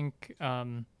 I think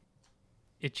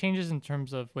it changes in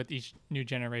terms of with each new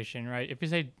generation, right? If you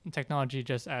say technology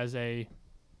just as a,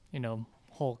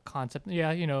 whole concept,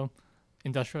 yeah,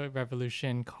 industrial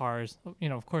revolution, cars,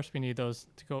 of course we need those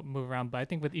to go move around. But I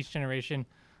think with each generation,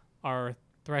 our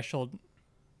threshold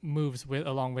moves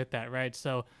along with that, right?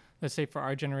 So let's say for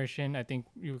our generation, I think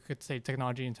you could say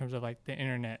technology in terms of like the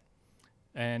internet,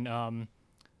 and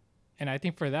I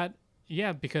think for that,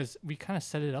 yeah, because we kind of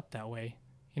set it up that way.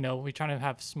 We try to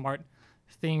have smart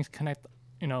things connect,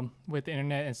 with the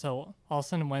internet, and so all of a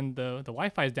sudden when the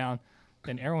Wi-Fi is down,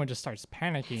 then everyone just starts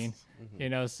panicking. Mm-hmm. You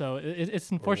know, so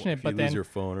it's Or unfortunate. if you But lose then your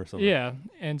phone or something. yeah,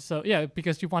 and so yeah,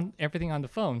 because you want everything on the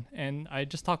phone. And I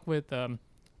just talked with when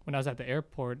I was at the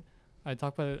airport, I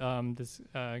talked with this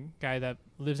guy that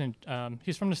lives in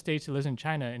he's from the States, he lives in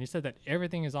China, and he said that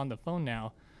everything is on the phone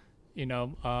now. You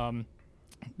know,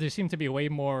 there seems to be way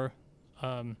more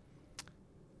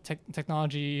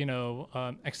technology, you know,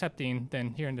 accepting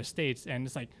than here in the States. And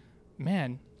it's like,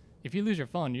 man, if you lose your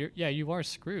phone, you are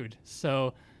screwed.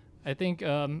 So I think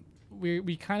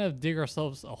we kind of dig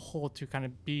ourselves a hole to kind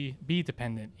of be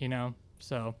dependent, you know.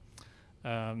 So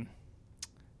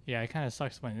yeah, it kind of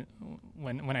sucks when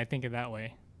I think it that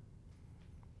way.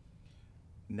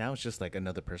 Now it's just like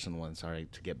another personal one. Sorry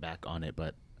to get back on it,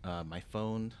 but my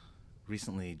phone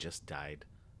recently just died.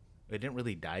 It didn't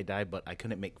really die, but I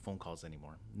couldn't make phone calls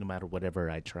anymore. No matter whatever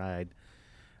I tried,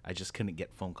 I just couldn't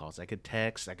get phone calls. I could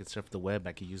text, I could surf the web,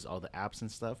 I could use all the apps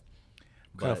and stuff.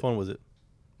 What kind of but phone was it?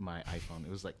 My iPhone. It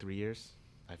was like 3 years,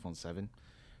 iPhone 7.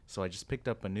 So I just picked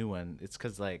up a new one. It's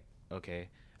because, like, okay,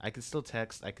 I could still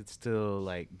text, I could still,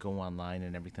 like, go online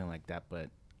and everything like that, but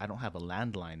I don't have a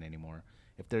landline anymore.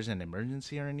 If there's an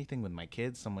emergency or anything with my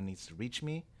kids, someone needs to reach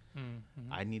me,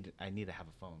 I need to have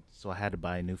a phone. So I had to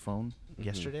buy a new phone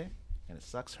yesterday, and it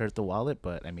sucks, hurt the wallet,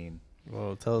 but I mean,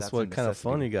 Well, tell us That's a what kind of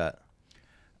phone necessity. you got.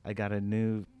 I got a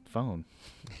new phone,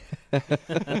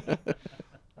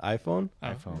 iPhone?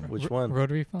 iPhone. Which one?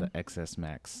 Rotary phone. the XS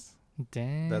Max.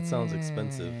 Dang. That sounds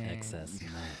expensive. XS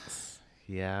Max.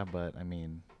 Yeah, but I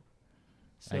mean,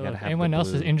 I So gotta if have the anyone else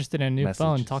is blue interested in a new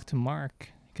phone, messages. talk to Mark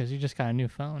because you just got a new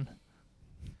phone.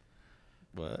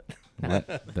 What?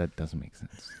 that doesn't make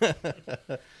sense.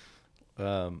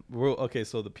 Okay,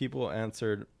 so the people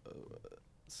answered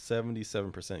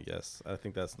 77% yes. I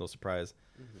think that's no surprise.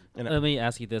 And Let me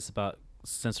ask you this about,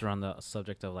 since we're on the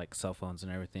subject of like cell phones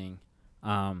and everything,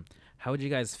 how would you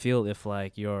guys feel if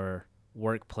like your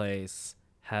workplace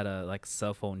had a like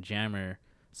cell phone jammer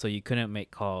so you couldn't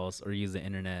make calls or use the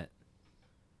internet?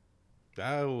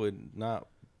 I would not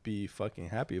be fucking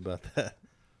happy about that.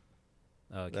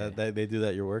 Okay. That they do that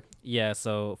at your work? Yeah,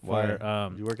 so Why?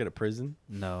 for You work at a prison?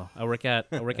 no, I work at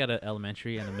an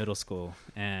elementary and a middle school,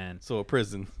 and So a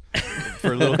prison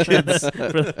for little kids.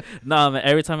 no, man,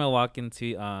 every time I walk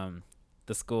into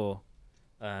the school,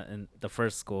 in the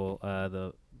first school,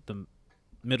 the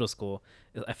middle school,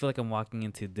 I feel like I'm walking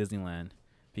into Disneyland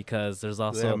because there's Do they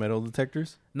also have metal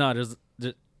detectors? no,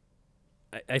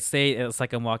 I say it's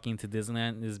like I'm walking to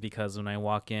Disneyland is because when I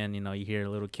walk in, you know, you hear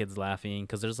little kids laughing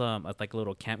because there's like a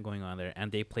little camp going on there,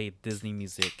 and they play Disney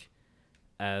music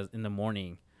as in the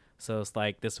morning. So it's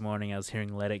like this morning I was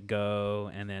hearing "Let It Go"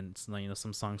 and then you know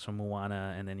some songs from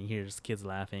Moana, and then you hear just kids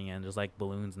laughing and there's like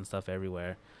balloons and stuff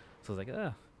everywhere. So it's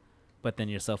like, but then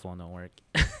your cell phone don't work.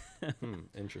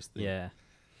 Interesting. Yeah.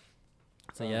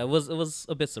 So yeah, it was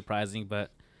a bit surprising,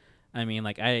 but I mean,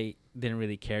 like I didn't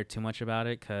really care too much about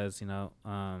it because you know,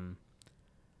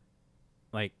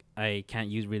 like I can't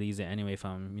really use it anyway if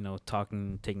I'm you know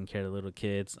taking care of the little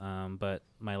kids. But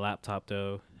my laptop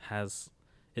though has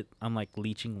it. I'm like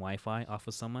leeching Wi-Fi off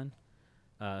of someone,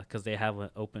 because they have an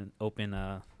open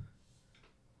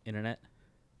internet.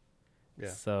 Yeah.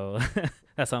 So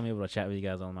that's how I'm able to chat with you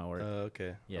guys on my work.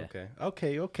 Okay. Yeah.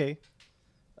 Okay.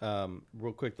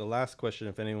 Real quick, the last question,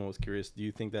 if anyone was curious, do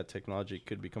you think that technology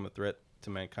could become a threat to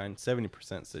mankind?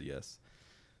 70% said yes.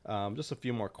 Just a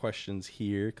few more questions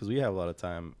here because we have a lot of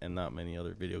time and not many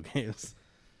other video games.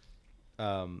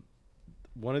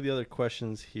 One of the other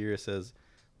questions here says,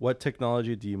 what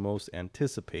technology do you most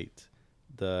anticipate?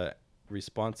 The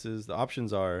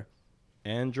options are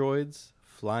androids,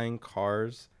 flying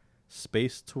cars,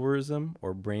 space tourism,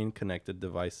 or brain connected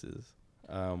devices.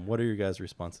 What are your guys'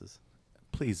 responses?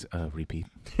 Please repeat.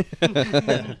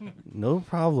 No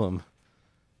problem.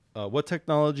 What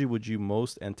technology would you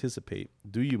most anticipate?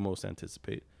 Do you most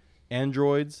anticipate?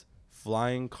 Androids,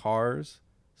 flying cars,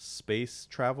 space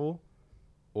travel,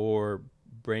 or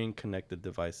brain connected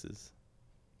devices?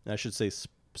 And I should say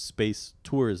space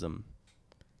tourism.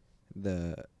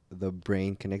 The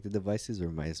brain connected devices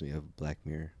reminds me of Black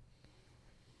Mirror.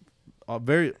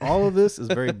 All of this is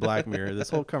very Black Mirror. This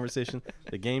whole conversation,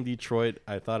 the game Detroit,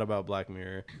 I thought about Black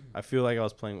Mirror. I feel like I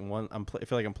was playing one. I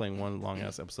feel like I'm playing one long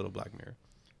ass episode of Black Mirror.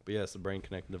 But yes, the brain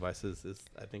connected devices is.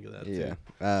 I think of that Yeah.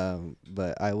 too.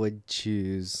 But I would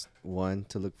choose one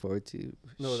to look forward to.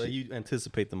 No, that Shit. you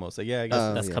anticipate the most. Like, yeah, I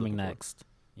guess That's yeah, coming looking next.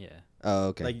 Yeah. Oh,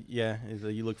 okay. Like, yeah, is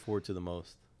that you look forward to the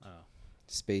most. Oh.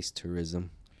 Space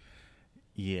tourism.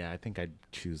 Yeah, I think I'd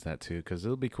choose that too because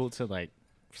it'll be cool to like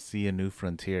see a new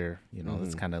frontier. You know,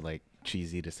 it's Mhm. kind of like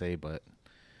cheesy to say, but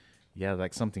yeah,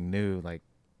 like something new. Like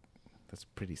that's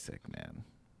pretty sick, man.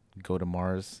 go to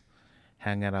Mars,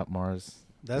 hang out at Mars.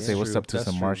 That's Say what's true. up to That's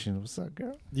some true. Martians. What's up,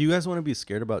 girl? Do you guys want to be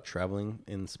scared about traveling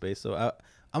in space? though?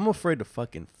 I'm afraid of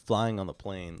fucking flying on the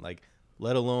plane. Like,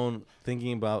 let alone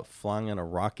thinking about flying on a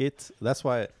rocket. That's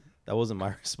why that wasn't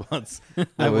my response.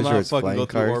 I will was not yours, fucking flying go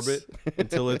through cars? orbit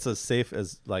until it's as safe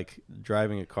as like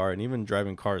driving a car, and even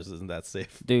driving cars isn't that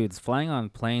safe. Dudes, flying on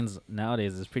planes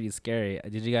nowadays is pretty scary.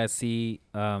 Did you guys see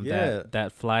Yeah.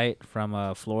 that flight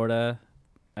from Florida?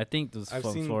 I think it was I've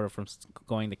from seen- Florida from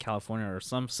going to California or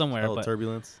somewhere. Hella But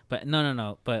turbulence.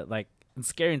 no. But like it's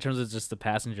scary in terms of just the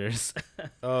passengers.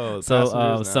 Oh, So passengers?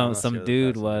 Nah, I'm some not scared of the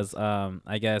dude passengers. was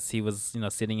I guess he was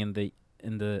sitting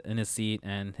in his seat,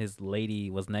 and his lady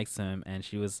was next to him, and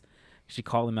she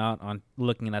called him out on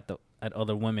looking at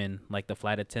other women, like the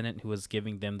flight attendant who was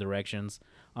giving them directions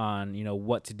on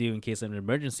what to do in case of an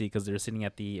emergency, because they were sitting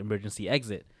at the emergency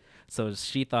exit. So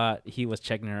she thought he was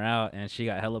checking her out, and she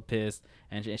got hella pissed,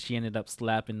 and she ended up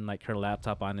slapping like her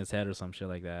laptop on his head or some shit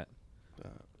like that.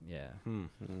 Yeah,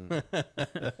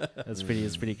 it's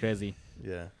pretty crazy.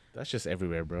 Yeah. That's just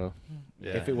everywhere, bro.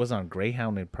 Yeah. If it was on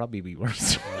Greyhound, it'd probably be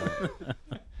worse.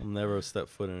 I'll never step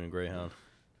foot in a Greyhound.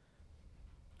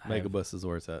 Megabus is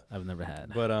where it's at. I've never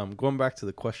had. But going back to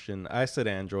the question, I said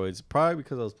androids probably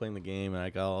because I was playing the game and I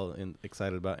got all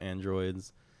excited about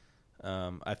androids.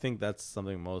 I think that's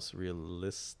something most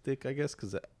realistic, I guess,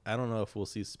 because I don't know if we'll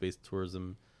see space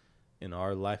tourism in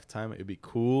our lifetime. It'd be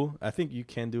cool. I think you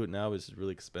can do it now, but it's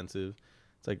really expensive.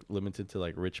 It's like limited to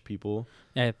like rich people.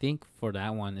 Yeah, I think for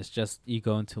that one, it's just you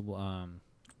go into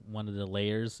one of the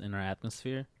layers in our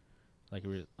atmosphere, like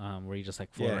where you just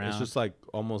like float around. It's just like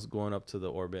almost going up to the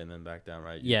orbit and then back down,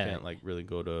 right? Yeah. You can't like really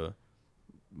go to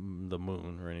the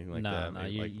moon or anything like No, that. no,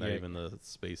 Maybe, you- like not you're- even the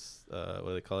space. What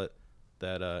do they call it?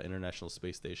 That International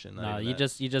Space Station. Not No, even you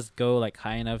that. you just go like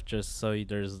high enough just so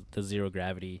there's the zero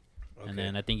gravity, Okay. and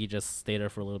then I think you just stay there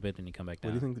for a little bit, then you come back What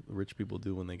down. do you think rich people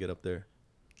do when they get up there?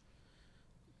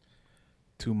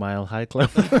 2 Mile High Club.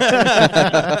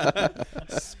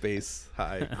 Space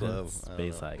High Club.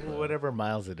 Space High Club. Whatever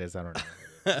miles it is, I don't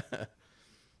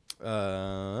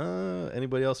know.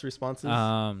 Anybody else responses?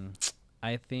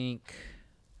 I think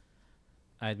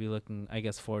I'd be looking, I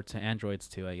guess, forward to Androids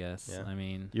too. I guess. Yeah. I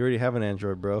mean, You already have an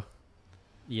Android, bro.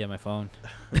 yeah, my phone.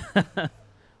 But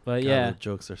God, yeah, the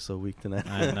jokes are so weak tonight.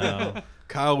 I know.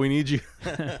 Kyle, we need you.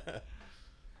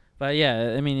 But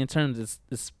yeah, I mean, in terms,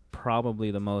 it's probably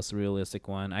the most realistic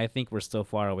one. I think we're still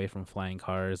far away from flying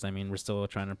cars. I mean, we're still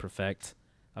trying to perfect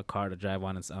a car to drive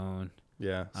on its own.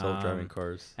 Yeah, self-driving Um,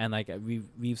 cars. And like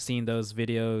we've seen those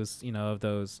videos, of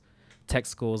those tech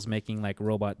schools making like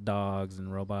robot dogs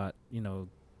and robot,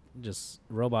 just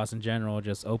robots in general,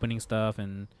 just opening stuff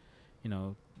and,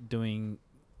 doing,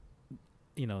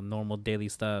 normal daily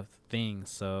things.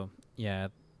 So yeah,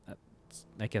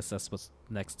 I guess that's what's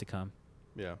next to come.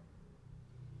 Yeah.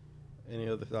 Any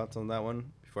other thoughts on that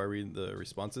one before I read the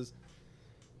responses?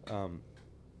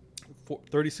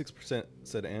 36%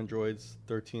 said androids,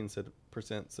 13%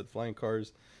 said flying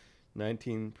cars,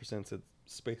 19% said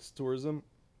space tourism,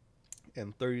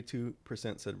 and 32%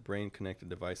 said brain-connected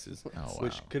devices, Oh,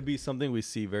 which wow. could be something we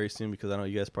see very soon because I know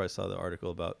you guys probably saw the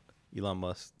article about Elon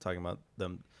Musk talking about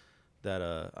them that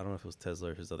I don't know if it was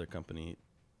Tesla or his other company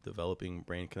developing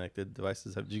brain-connected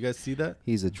devices. Did you guys see that?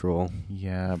 He's a troll.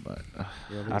 Yeah, but You don't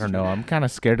think I it's don't true? know. I'm kind of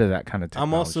scared of that kind of technology.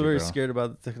 I'm also very bro. scared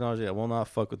about the technology. I will not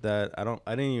fuck with that. I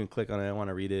didn't even click on it. I want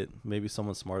to read it. Maybe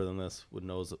someone smarter than this would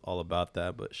knows all about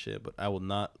that, but shit. But I will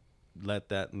not let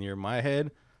that near my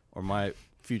head or my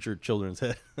future children's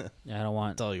head. Yeah, I don't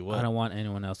want. Tell you what. I don't want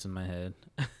anyone else in my head.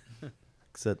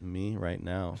 Except me right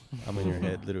now. I'm in your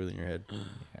head, literally in your head.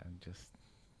 Yeah, just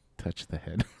touch the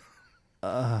head.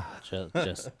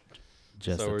 Just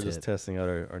So a we're tip. just testing out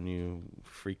our new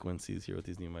frequencies here with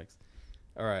these new mics.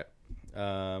 All right.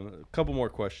 A couple more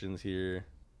questions here.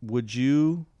 Would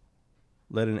you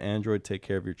let an android take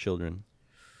care of your children?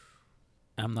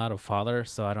 I'm not a father,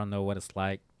 so I don't know what it's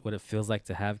like, what it feels like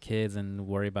to have kids and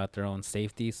worry about their own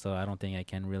safety. So I don't think I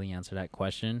can really answer that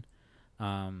question.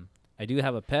 I do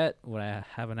have a pet. Would I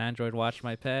have an android watch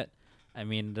my pet? I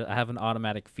mean, I have an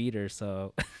automatic feeder,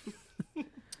 so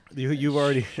You've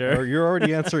already, Sure. or you're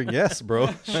already answering yes, bro.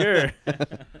 sure.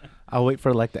 I'll wait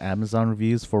for like the Amazon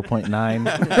reviews,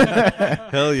 4.9.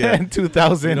 Hell yeah. And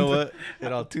 2,000. You know what?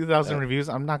 And I'll 2,000 reviews.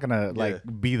 I'm not gonna like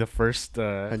be the first 100%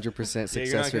 Yeah, success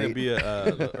you're not going to rate. be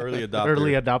a early adopter.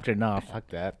 early adopter. No, fuck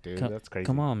that, dude. That's crazy.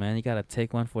 Come on, man. You got to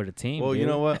take one for the team. Well, you dude.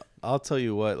 know what? I'll tell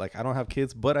you what. Like, I don't have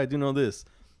kids, but I do know this: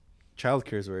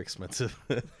 childcare is very expensive.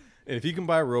 And if you can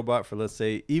buy a robot for, let's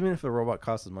say, even if the robot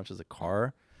costs as much as a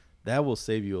car, that will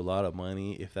save you a lot of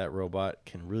money if that robot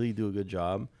can really do a good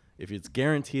job. if it's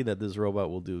guaranteed that this robot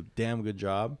will do a damn good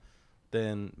job,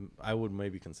 then I would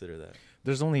maybe consider that.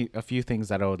 There's only a few things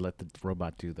that I would let the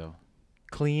robot do though: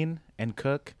 clean and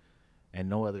cook, and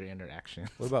no other interaction.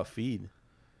 What about feed?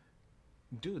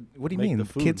 Dude, what do you Make mean? the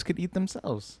food. Kids could eat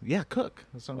themselves. Yeah, cook.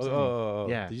 That's what I'm saying. Oh,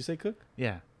 Yeah. Did you say cook?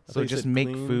 Yeah. I thought So you just said make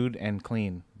clean food and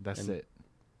clean. That's and- it.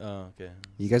 Oh, okay.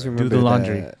 You guys Sorry. remember the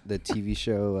laundry. the TV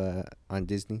show on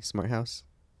Disney, Smart House,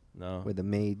 No. with the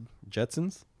maid?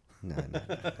 Jetsons? No.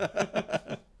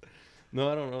 No,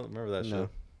 I don't remember that No. show.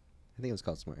 I think it was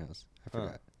called Smart House. I Huh.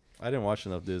 forgot. I didn't watch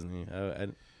enough Disney. I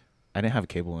I didn't have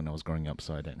cable when I was growing up,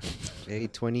 so I didn't. Hey,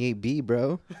 28B,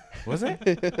 bro. Was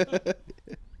it?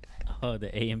 Oh,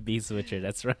 the A and B switcher.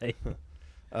 That's right.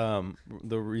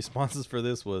 the responses for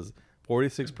this was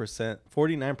 46%,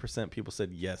 49% people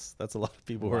said yes. That's a lot of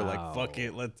people who are like, fuck Wow.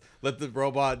 it, let the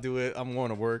robot do it. I'm going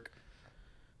to work.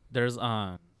 There's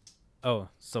oh,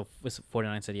 so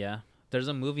 49 said yeah. There's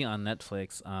a movie on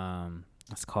Netflix.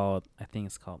 It's called, I think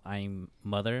it's called I'm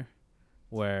Mother,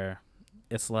 where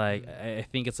it's like I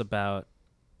think it's about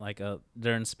like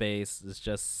they're in space. It's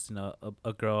just, you know,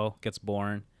 a girl gets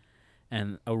born,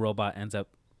 and a robot ends up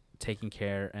taking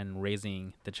care and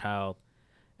raising the child,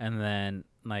 and then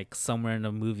like somewhere in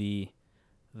the movie,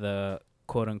 the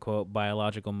quote unquote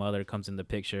biological mother comes in the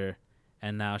picture,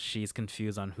 and now she's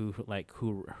confused on who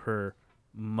her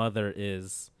mother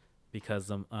is, because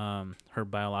her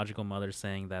biological mother's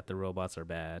saying that the robots are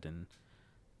bad and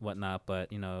whatnot,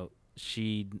 but you know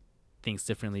she thinks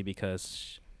differently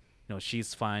because you know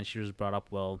she's fine. She was brought up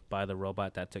well by the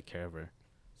robot that took care of her,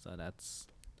 so that's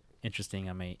interesting.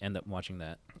 I may end up watching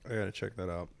that. I got to check that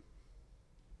out.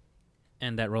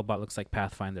 And that robot looks like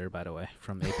Pathfinder, by the way,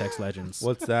 from Apex Legends.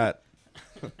 What's that?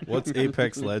 What's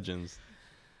Apex Legends?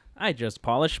 I just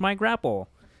polished my grapple.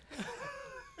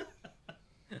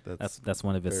 That's That's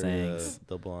one of his very, sayings.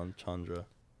 double entendre.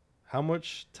 How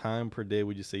much time per day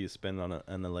would you say you spend on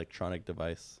an electronic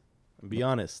device? And be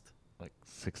honest. Like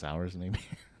 6 hours maybe.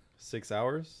 6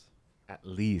 hours? At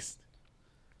least.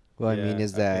 Well, I Yeah, mean,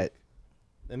 is I that think-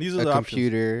 and these are a the options.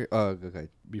 computer? Oh, okay.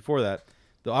 Before that,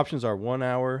 the options are 1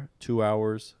 hour, 2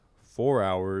 hours, 4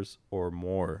 hours, or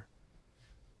more.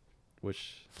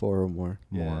 Which 4 or more.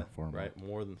 More, 4 or more. right,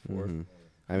 more than 4. Mhm.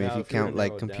 I mean, Now, if you if you were count to like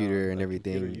narrow it computer down, and like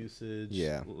everything, computer usage,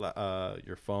 yeah.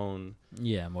 your phone,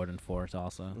 Yeah, more than 4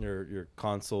 also. your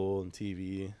console and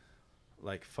TV,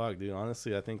 like fuck, dude.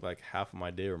 Honestly, I think like half of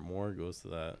my day or more goes to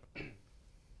that.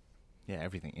 Yeah,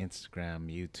 everything. Instagram,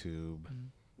 YouTube.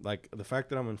 Like the fact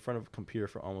that I'm in front of a computer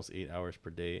for almost 8 hours per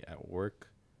day at work,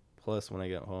 plus when I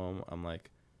get home, I'm like,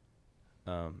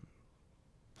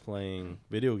 playing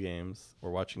video games or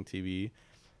watching TV,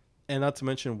 and not to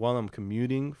mention while I'm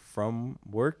commuting from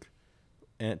work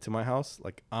and to my house,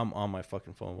 like I'm on my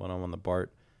fucking phone when I'm on the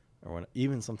BART, or when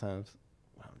even sometimes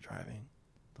when I'm driving.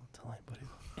 Don't tell anybody.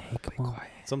 Hey, come on.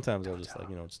 Sometimes I'll just like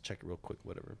just check it real quick,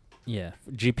 whatever. Yeah,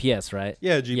 GPS, right?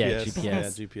 Yeah, GPS. Yeah, Yeah,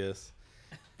 GPS.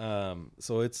 GPS.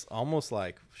 So it's almost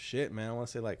like shit, man. I want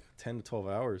to say like 10 to 12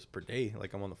 hours per day.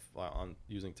 Like I'm on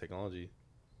using technology.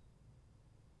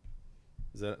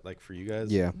 Is that like for you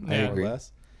guys? Yeah, I more or agree.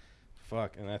 less?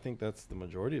 Fuck, and I think that's the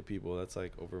majority of people. That's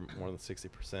like over more than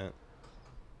 60%.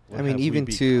 I mean, even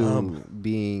to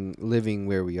living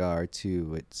where we are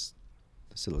too, it's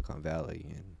the Silicon Valley,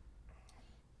 and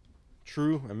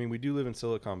True. I mean, we do live in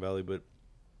Silicon Valley, but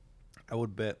I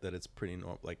would bet that it's pretty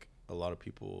normal. Like a lot of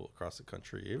people across the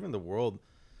country, even the world.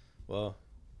 Well,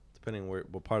 depending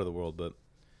what part of the world, but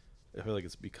I feel like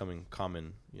it's becoming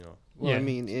common. well, Yeah. I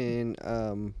mean, in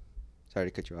sorry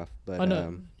to cut you off, but Oh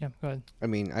no, yeah, go ahead. I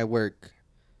mean, I work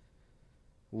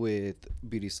with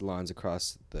beauty salons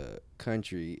across the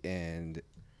country, and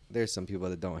there's some people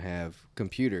that don't have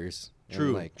computers. and I'm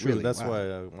True. like, True. really? That's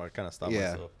Wow. why I kind of stopped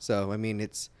Yeah. myself. So I mean,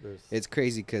 it's There's-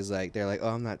 crazy because like they're like, oh,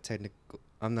 I'm not technical,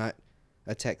 I'm not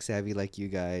a tech savvy like you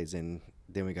guys, and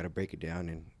then we got to break it down,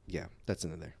 and yeah, that's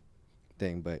another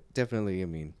thing. But definitely, I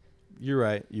mean, You're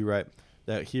right. You're right.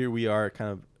 That here we are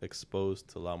kind of exposed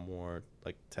to a lot more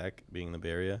like tech being in the Bay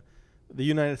Area. The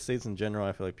United States in general,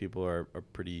 I feel like people are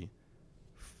pretty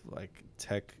like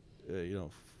tech,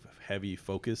 heavy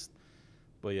focused.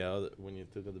 But yeah, when you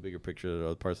look at the bigger picture,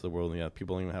 other parts of the world, yeah,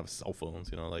 people don't even have cell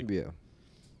phones. Like yeah,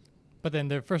 But then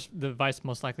their first device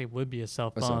most likely would be a cell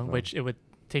A phone, cell phone. which it would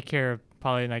take care of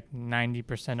probably like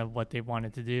 90% of what they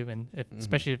wanted to do. And if,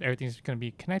 especially if everything's going to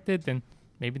be connected, then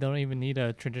maybe they don't even need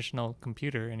a traditional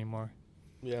computer anymore.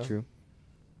 yeah, true.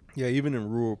 yeah. Even in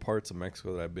rural parts of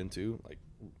Mexico that I've been to, like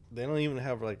they don't even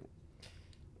have like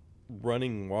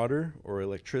running water or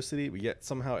electricity, but yet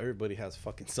somehow everybody has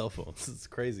fucking cell phones. It's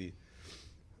crazy.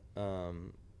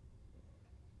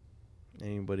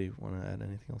 Anybody want to add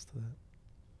anything else to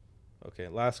that? Okay,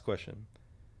 last question.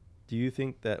 Do you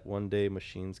think that one day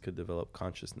machines could develop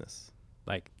consciousness?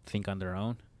 Like think on their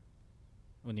own.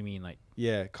 What do you mean, like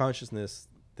Yeah, consciousness,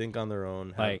 think on their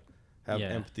own, have yeah.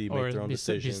 empathy, Or make their own be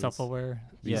decisions, self-aware.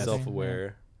 be Yes.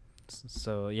 self-aware.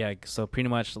 So yeah, so pretty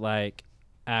much like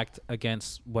act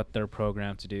against what they're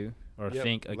programmed to do, or Yep,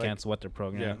 think like- against what they're Yeah,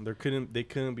 programmed. they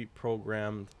couldn't be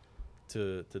programmed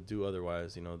to do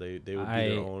otherwise. You know, they would be I-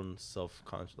 their own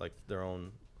self-conscious, like their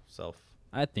own self.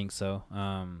 I think so.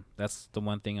 That's the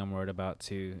one thing I'm worried about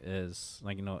too. Is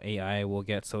like AI will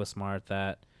get so smart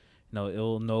that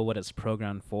it'll know what it's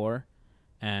programmed for,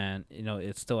 and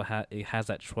it still it has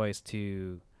that choice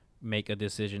to make a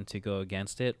decision to go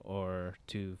against it or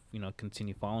to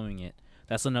continue following it.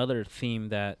 That's another theme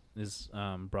that is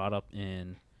brought up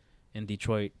in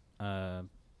Detroit.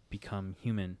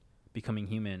 Becoming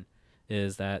human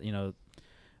is that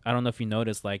I don't know if you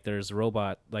noticed, like there's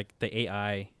robot, like the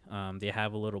AI, they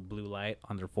have a little blue light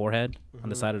on their forehead, on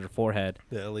the Mhm. side of their forehead.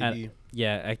 The LED And,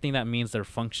 yeah, I think that means they're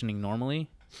functioning normally.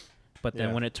 But then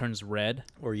Yeah. when it turns red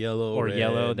or yellow or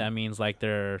yellow, red. that means like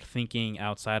they're thinking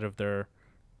outside of their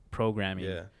programming.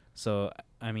 Yeah, So,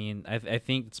 I mean, I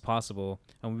think it's possible.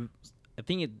 And I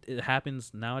think it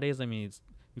happens nowadays. I mean,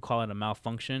 you call it a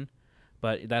malfunction,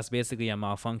 but that's basically a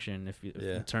malfunction if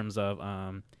Yeah. in terms of,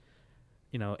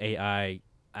 AI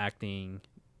acting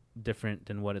different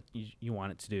than what you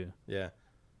want it to do. yeah,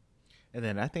 And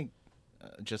then I think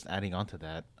just adding on to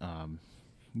that,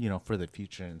 for the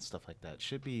future and stuff like that,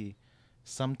 should be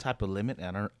some type of limit.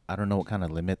 I don't know what kind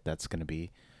of limit that's going to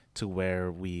be, to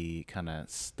where we kind of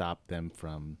stop them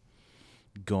from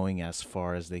going as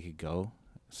far as they could go,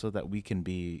 so that we can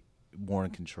be more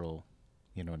in control.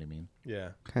 You know what I mean?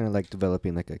 yeah. Kind of like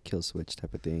developing like a kill switch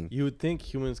type of thing. You would think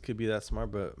humans could be that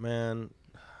smart, but man,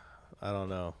 I don't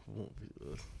know.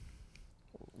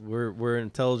 We're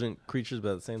intelligent creatures, but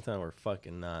at the same time, we're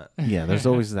fucking not. Yeah, there's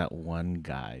always that one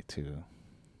guy too,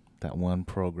 that one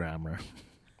programmer.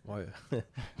 Why?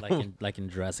 Like in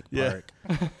Jurassic Yeah.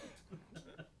 Park.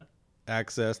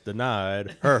 Access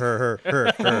denied. Her.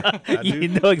 That You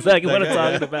dude? know exactly That what I'm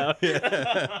guy, talking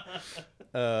yeah.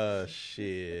 about.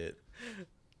 Shit.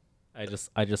 I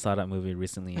just saw that movie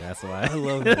recently. That's why. I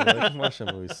love that movie. I can watch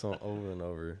that movie so over and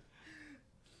over.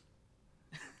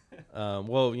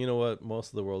 Well, you know what? Most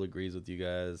of the world agrees with you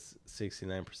guys.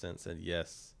 69% said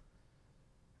yes,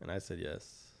 and I said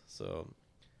yes. So,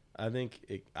 I think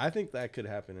that could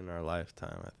happen in our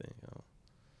lifetime. I think it'd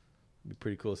be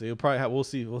pretty cool. So you'll probably we'll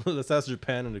see. Let's ask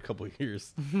Japan in a couple of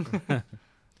years.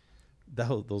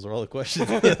 Those are all the questions.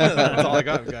 That's all I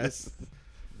got, guys.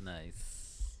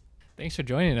 Nice. Thanks for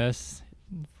joining us,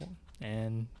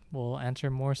 and we'll answer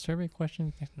more survey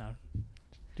questions next. No, do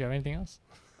you have anything else?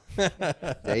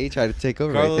 Yeah, he tried to take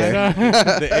over Carlos, right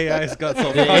there. the AI's got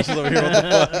self-conscious over here. What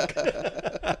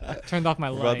the fuck? Turned off my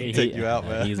We're about to light. take you out,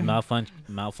 man. He's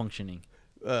malfunctioning.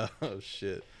 Oh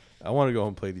shit! I want to go home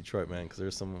and play Detroit, man, because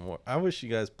there's some more. I wish you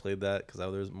guys played that because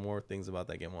there's more things about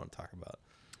that game I want to talk about.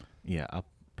 Yeah, I'll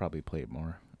probably play it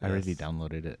more. I already Yes.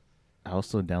 downloaded it. I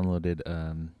also downloaded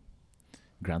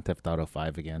Grand Theft Auto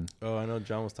 5 again. Oh, I know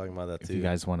John was talking about that If too. you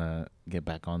guys want to get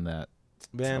back on that, it's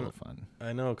man, hella fun.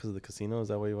 I know because of the casino. Is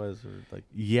that what you guys were like?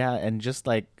 Yeah, and just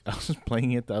like I was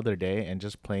playing it the other day and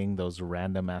just playing those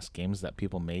random ass games that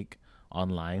people make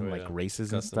online, Oh, like yeah. races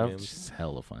Custom and stuff. games. Just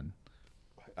hella fun.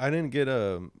 I didn't get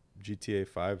a GTA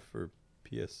 5 for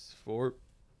PS4.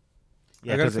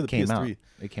 Yeah, I got it because for it the came out. PS3.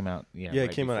 It came out. Yeah, Yeah, it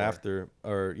right came out before. after,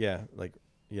 or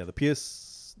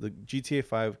the GTA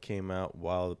 5 came out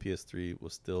while the PS3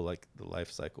 was still like the life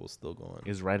cycle was still going. It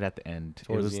was right at the end. It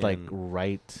Towards was the like end.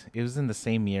 right. It was in the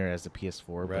same year as the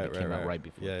PS4, but it came out right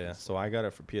before. Yeah, yeah. PS4. So I got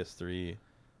it for PS3.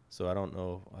 So I don't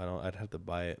know. I'd have to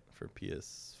buy it for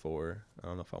PS4. I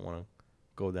don't know if I want to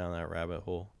go down that rabbit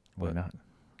hole. Why but- not?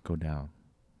 Go down.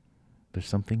 There's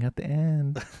something at the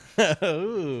end.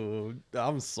 Ooh,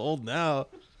 I'm sold now.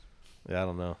 Yeah, I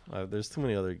don't know. There's too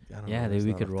many other. I don't know, Yeah, there's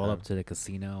we not could enough roll time. up to the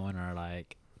casino in our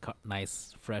like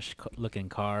nice, fresh looking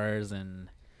cars, and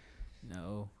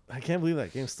I can't believe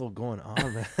that game's still going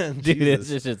on, man. dude,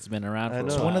 Jesus. it's been around I for know. a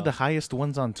It's while. one of the highest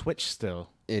ones on Twitch still.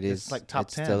 It It's is like top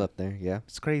it's 10. still up there, yeah,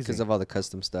 It's crazy. because of all the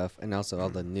custom stuff and also all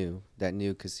the new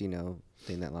casino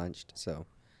thing that launched. So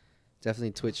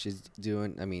definitely Twitch is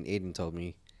doing. I mean, Aiden told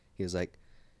me, he was like,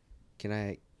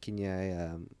 can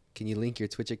you link your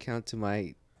Twitch account to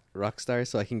my Rockstar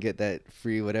so I can get that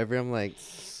free whatever? I'm like,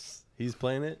 He's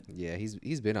playing it. yeah,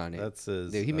 he's been on it. That's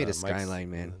his. Dude, he made a Mike's, Skyline,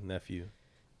 man. Nephew.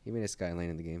 He made a Skyline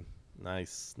in the game.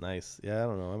 Nice. Yeah, I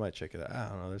don't know. I might check it out. I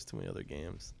don't know. There's too many other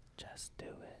games. Just do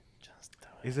it. Just do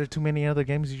it. Is there too many other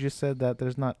games? You just said that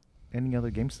there's not any other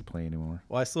games to play anymore.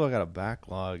 Well, I still got a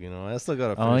backlog, I still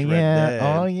got to Oh finish Red yeah. Dead.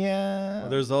 Oh yeah. Well,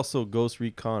 there's also Ghost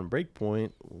Recon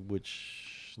Breakpoint,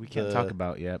 which we can't talk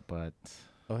about yet, but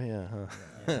Oh yeah,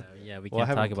 huh? Yeah, we Well, I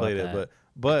can't haven't talk about played that. it,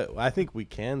 but I think we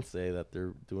can say that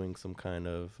they're doing some kind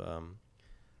of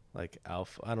like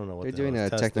alpha. I don't know what They're the doing hell a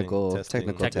it's technical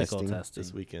technical testing. testing.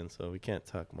 this weekend, so we can't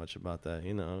talk much about that.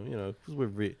 Because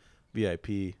we're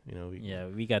VIP. Yeah,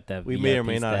 we got that. We may or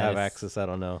may VIP not have status. access. I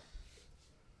don't know.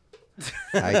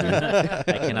 I do.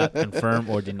 I cannot confirm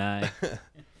or deny.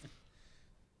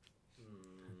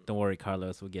 Don't worry,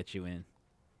 Carlos. We'll get you in.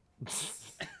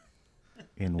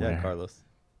 in Yeah, where? Carlos.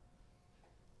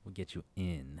 We'll get you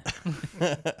in.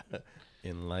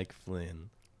 In like Flynn.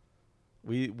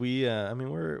 We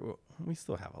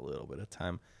still have a little bit of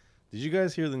time. Did you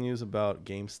guys hear the news about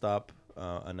GameStop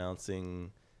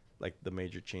announcing like the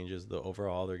major changes, the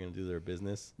overall they're going to do their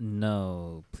business?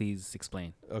 No, please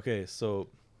explain. Okay, so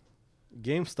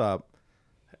GameStop,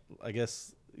 I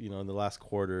guess, in the last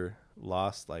quarter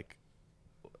lost like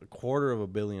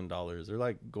 $250 million. They're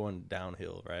like going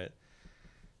downhill, right?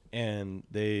 And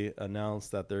they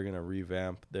announced that they're going to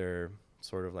revamp their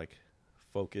sort of like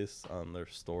focus on their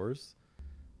stores,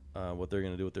 what they're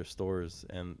going to do with their stores.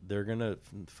 And they're going to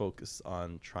focus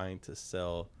on trying to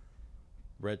sell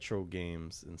retro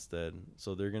games instead.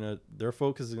 So their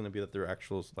focus is going to be that their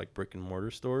actual like brick and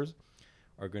mortar stores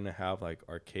are going to have like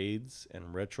arcades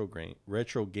and retro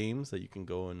games that you can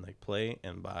go and like play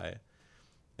and buy.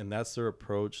 And that's their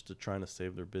approach to trying to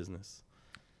save their business.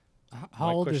 How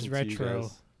My old is question to you retro?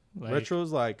 guys-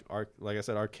 Retro's like I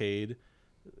said, arcade,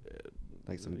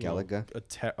 Like some you know, Galaga.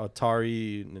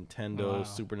 Atari, Nintendo, Wow.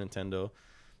 Super Nintendo.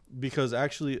 Because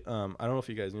actually, I don't know if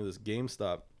you guys knew this,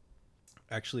 GameStop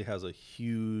actually has a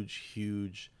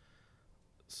huge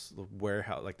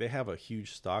warehouse. Like they have a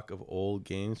huge stock of old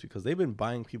games because they've been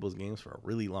buying people's games for a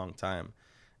really long time,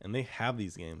 and they have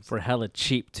these games For hella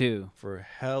cheap too. for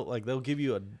hell. Like they'll give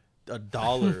you a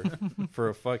dollar for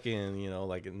a fucking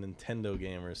like a Nintendo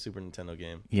game or a Super Nintendo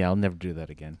game. Yeah, I'll never do that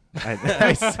again.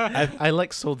 I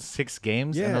like sold 6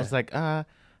 games, and I Yeah. was like, how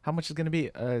much is gonna be?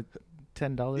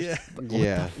 $10. Yeah.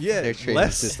 Yeah. Yeah, Their trading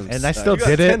less. systems. And I suck. still You got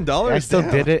did it. $10? I still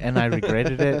Damn. did it, and I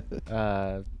regretted it.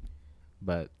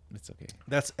 But it's okay.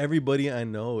 That's everybody I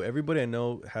know. Everybody I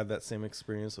know had that same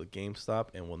experience with GameStop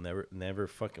and will never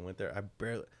fucking went there.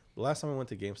 The last time I went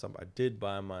to GameStop, I did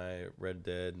buy my Red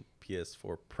Dead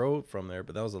PS4 Pro from there,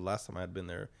 but that was the last time I had been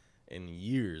there in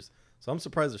years. So I'm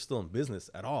surprised they're still in business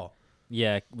at all.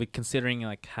 Yeah, with considering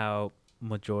like how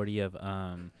majority of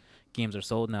games are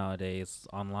sold nowadays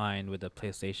online with the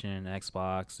PlayStation,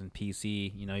 Xbox, and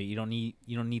PC. You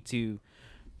don't need to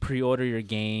pre-order your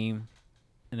game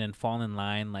and then fall in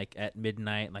line like at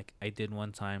midnight, like I did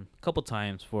one time, a couple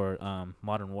times for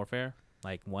Modern Warfare,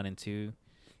 like 1 and 2,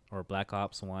 or Black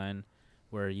Ops 1,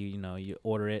 where you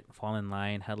order it, fall in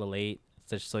line hella late,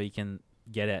 such so you can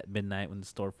get it at midnight when the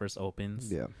store first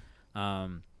opens. Yeah.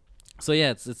 So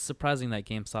yeah, it's surprising that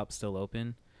GameStop's still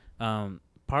open.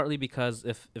 Partly because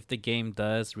if the game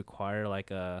does require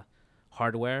like a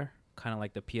hardware, kind of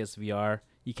like the PSVR,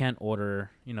 you can't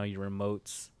order your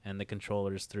remotes and the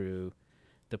controllers through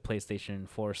the PlayStation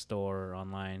 4 store or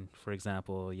online. For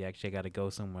example, you actually got to go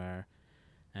somewhere,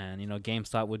 and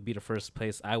GameStop would be the first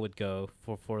place I would go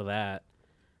for that.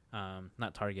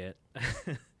 Not Target,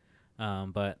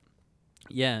 but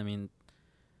yeah, I mean,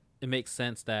 it makes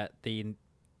sense that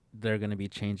they're going to be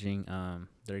changing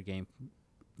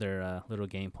their little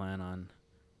game plan on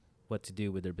what to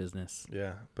do with their business.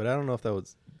 Yeah, but I don't know if that would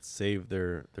save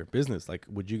their business. Like,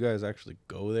 would you guys actually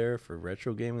go there for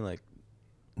retro gaming? Like,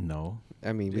 No.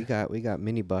 I mean, we got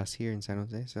Mini Boss here in San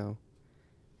Jose, so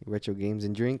retro games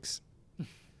and drinks.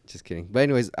 Just kidding. But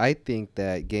anyways, I think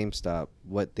that GameStop,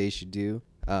 what they should do,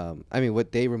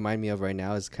 what they remind me of right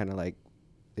now is kind of like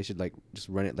they should like just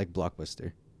run it like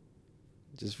Blockbuster.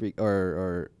 Just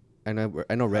or I know how did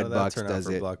that Redbox turn out does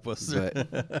for it,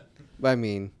 Blockbuster? but I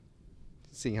mean,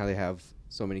 seeing how they have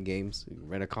so many games, you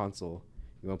rent a console.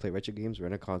 You want to play retro games?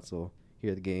 Rent a console.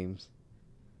 Here are the games.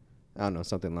 I don't know,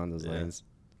 something along those Yeah. lines.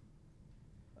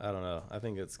 I don't know. I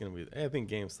think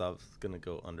GameStop's gonna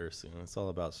go under soon. It's all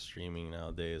about streaming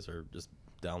nowadays, or just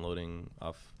downloading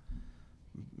off,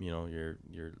 your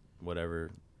whatever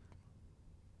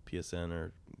PSN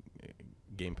or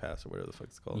Game Pass or whatever the fuck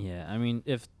it's called. Yeah, I mean,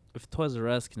 if Toys R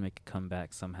Us can make a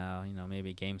comeback somehow,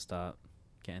 maybe GameStop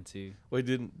can too. Wait,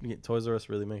 didn't Toys R Us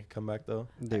really make a comeback though?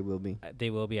 They will be.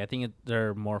 They will be. I think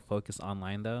they're more focused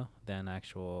online though than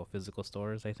actual physical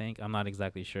stores. I think I'm not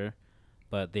exactly sure,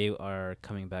 but they are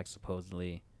coming back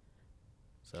supposedly.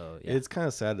 So yeah, It's kind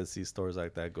of sad to see stores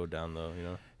like that go down though.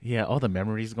 Yeah, all the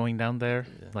memories going down there,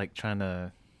 Yeah. like trying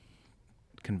to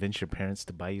convince your parents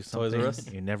to buy you Toys something. R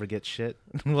Us? You never get shit.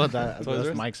 Well, Toys R that's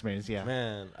Us? my experience. Yeah,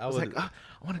 Man, I was like, I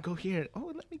want to go here.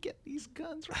 Oh, let me get these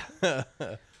guns.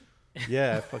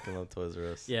 yeah, I fucking love Toys R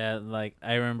Us. Yeah, like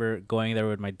I remember going there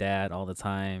with my dad all the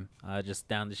time, just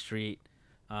down the street.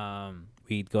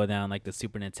 We'd go down like the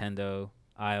Super Nintendo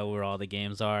aisle where all the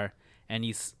games are, and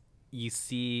you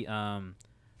see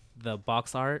the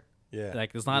box art. Yeah.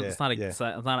 Like it's not Yeah, it's not yeah. it's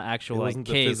not an actual It like wasn't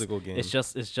the case. physical game. It's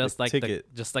just Like like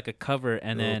ticket. just like a cover,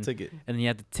 and Little then ticket. and then you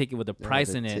have the ticket with the Yeah,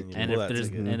 price the in it. ticket. And Pull if that there's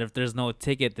ticket. and if there's no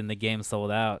ticket, then the game's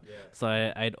sold out. So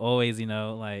I'd always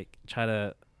like try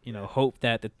to hope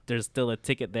that there's still a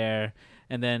ticket there,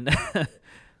 and then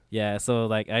yeah. So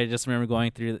like I just remember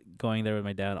going there with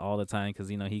my dad all the time because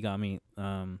he got me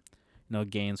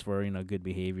games for good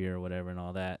behavior or whatever and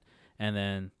all that. And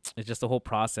then it's just the whole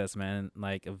process, man.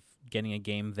 Like of getting a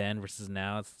game then versus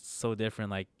now, it's so different.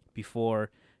 Like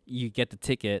before, you get the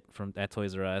ticket from at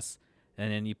Toys R Us,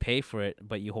 and then you pay for it,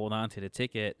 but you hold on to the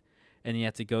ticket, and you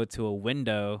have to go to a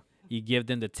window. You give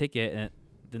them the ticket, and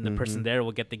then the person Mhm. there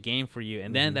will get the game for you,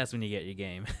 and then Mhm. that's when you get your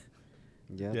game.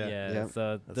 Yeah. Yeah. Yeah.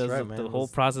 So That's right, man. the whole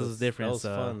process is different. That was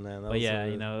so, fun, man. That but was yeah,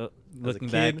 as looking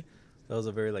a back, kid, that was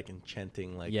a very like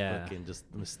enchanting, like Yeah. fucking just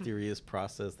mysterious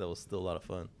process that was still a lot of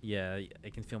fun. yeah, I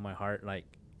can feel my heart like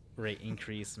rate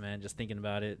increase, man. Just thinking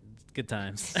about it, good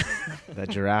times. That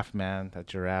giraffe, man. That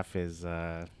giraffe is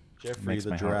Jeffrey makes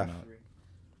the my heart giraffe. melt.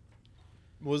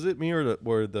 Was it me or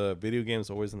were the video games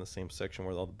always in the same section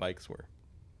where all the bikes were?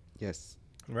 Yes.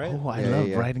 Right? Oh, I Yeah, love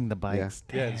yeah. riding the bikes.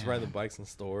 yeah, just ride the Damn. bikes in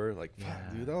store. Like, fuck,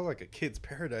 Yeah. dude, that was like a kid's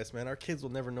paradise, man. Our kids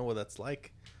will never know what that's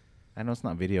like. I know it's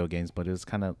not video games, but it was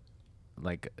kind of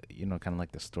like kind of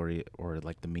like the story or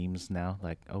like the memes now.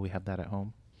 Like, oh, we have that at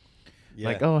home. Yeah.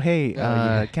 Like, oh, hey,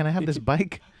 yeah. can I have this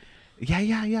bike?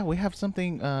 Yeah. We have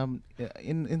something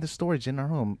in the storage in our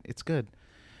home. It's good.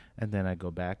 And then I go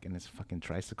back and it's a fucking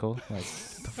tricycle. Like,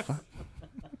 what the fuck?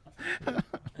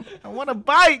 I want a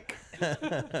bike.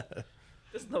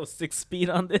 There's no 6-speed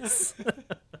on this.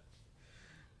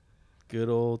 Good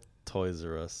old Toys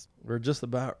R Us. We're just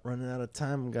about running out of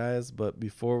time, guys. But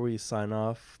before we sign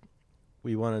off,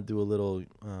 we want to do a little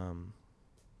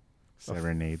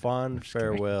Serenade. fond I'm just kidding.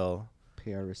 farewell,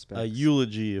 Pay our respects. a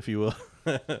eulogy, if you will.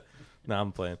 Nah,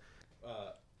 I'm playing.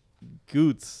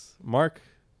 Goots, Mark,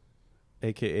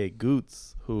 aka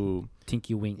Goots, who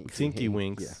Tinky Winks. Tinky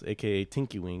Winks, aka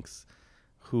Tinky Winks,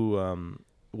 who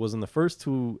was in the first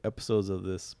 2 episodes of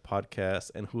this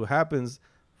podcast, and who happens,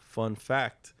 fun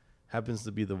fact, happens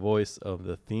to be the voice of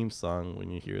the theme song when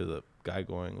you hear the guy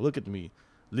going, "Look at me,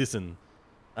 listen,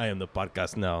 I am the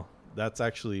podcast now." That's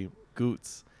actually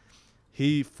Goots.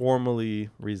 He formally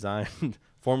resigned,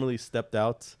 formally stepped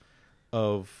out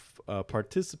of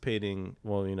participating.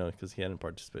 Well, because he hadn't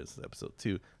participated since episode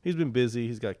 2. He's been busy.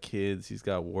 He's got kids. He's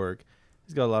got work.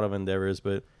 He's got a lot of endeavors,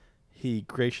 but he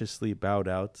graciously bowed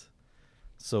out.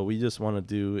 So we just want to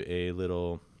do a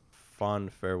little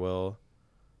fond farewell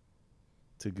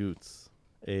to Goots.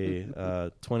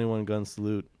 A 21 gun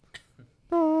salute.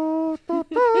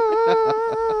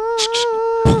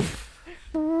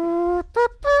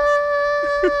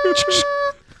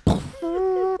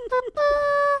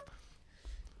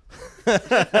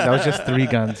 That was just 3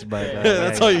 guns, but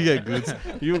That's all you get, Goots.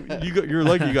 You're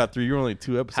lucky you got 3. You're only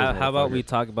 2 episodes. How about we motherfucker.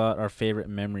 talk about our favorite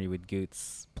memory with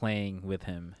Goots playing with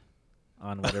him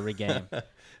on whatever game?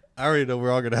 I already know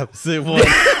we're all gonna have the same one.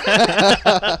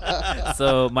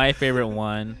 So my favorite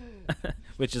one,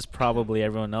 which is probably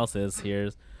everyone else's here,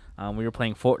 we were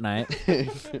playing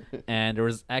Fortnite, and there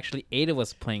was actually 8 of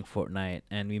us playing Fortnite,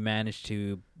 and we managed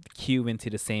to queue into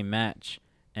the same match.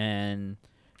 And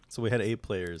So we had 8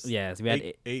 players. yeah, so we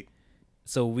had eight.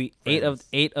 so we friends.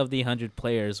 8 of the 100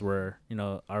 players were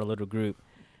our little group,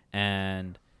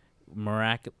 and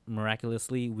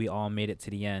miraculously we all made it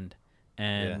to the end,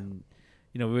 and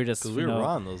we were just Because we were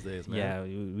raw in those days, man. yeah,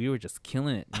 we were just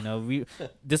killing it.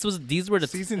 These were the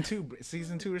season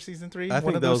 2 or season 3. I One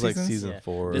think of that those was like seasons? season Yeah.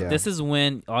 4. Yeah. This is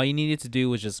when all you needed to do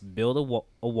was just build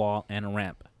a wall and a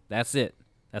ramp. That's it.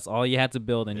 That's all you had to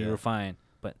build, and you Yeah. were fine.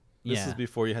 But This yeah, is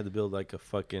before you had to build like a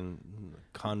fucking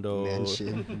condo,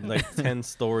 Mansion. like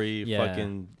 10-story Yeah.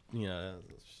 fucking,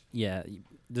 yeah,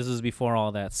 this was before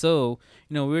all that. So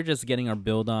we were just getting our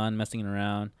build on, messing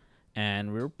around,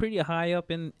 and we were pretty high up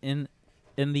in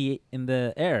the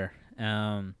air.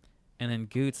 And then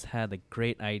Goots had the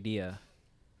great idea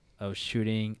of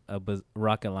shooting a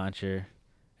rocket launcher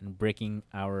and breaking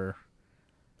our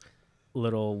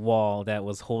little wall that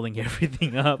was holding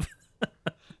everything up.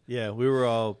 Yeah, we were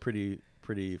all pretty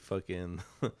fucking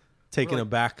taken like-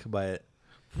 aback by it.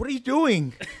 What are you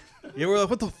doing? Yeah, we're like,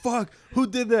 what the fuck? Who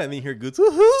did that? And then you hear Goots,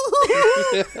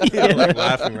 woohoo! Yeah, like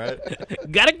laughing, right?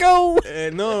 Gotta go.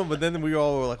 And no, but then we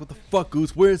all were like, what the fuck,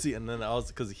 Goots? Where is he? And then I was,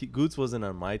 because Goots wasn't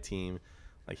on my team.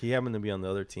 Like, he happened to be on the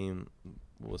other team.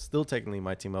 Was still technically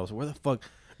my team. I was, where the fuck?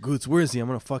 Goots, where is he? I'm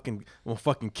gonna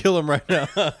fucking kill him right now.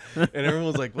 And everyone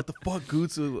was like, what the fuck,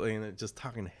 Goots? And just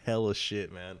talking hella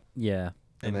shit, man. Yeah.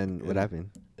 And then what happened?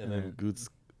 And then Goots,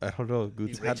 I don't know,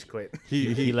 Goots He rage quit.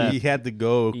 he left. had to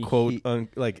go, quote, He-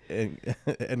 like,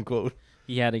 end quote.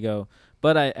 He had to go.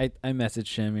 But I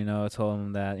messaged him, I told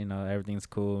him that, everything's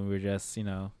cool. And we were just,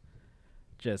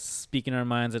 just speaking our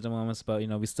minds at the moments. But,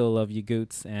 we still love you,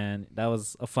 Goots. And that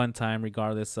was a fun time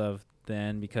regardless of the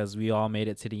end because we all made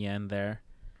it to the end there.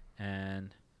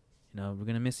 And, we're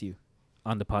going to miss you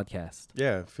on the podcast.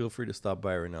 Yeah, feel free to stop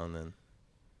by every now and then.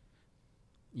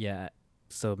 Yeah.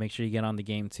 So make sure you get on the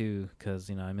game too because,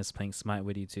 I miss playing Smite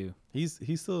with you too. He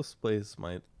still plays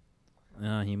Smite.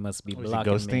 He must be Was he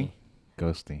blocking ghosting? me.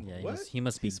 Ghosting. Yeah, What? he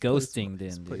must be He's plays ghosting Smite.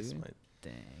 He's then, plays dude. Smite.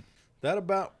 Dang. That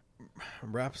about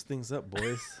wraps things up,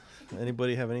 boys.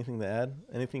 Anybody have anything to add?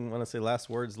 Anything want to say? Last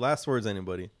words? Last words,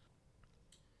 anybody?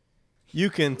 You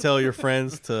can tell your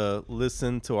friends to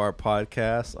listen to our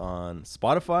podcast on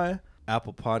Spotify,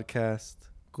 Apple Podcast,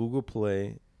 Google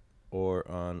Play, or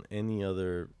on any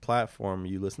other platform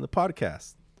you listen to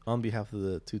podcasts. On behalf of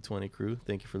the 220 crew,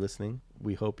 thank you for listening.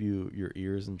 We hope your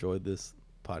ears enjoyed this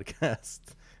podcast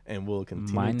and will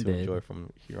continue Mine to did. enjoy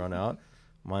from here on out.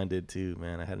 Mine did too,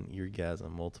 man. I had an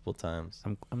eargasm multiple times.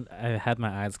 I had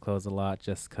my eyes closed a lot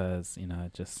just because,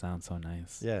 it just sounds so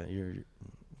nice. Yeah,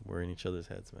 we're in each other's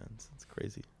heads, man. It's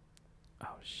crazy. Oh,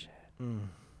 shit.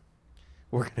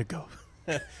 We're going to go.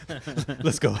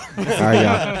 Let's go. All right,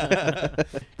 y'all.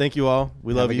 Thank you all.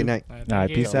 We Have love a you. good night. All right,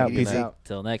 peace out. Good Peace night. out.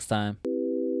 Till next time.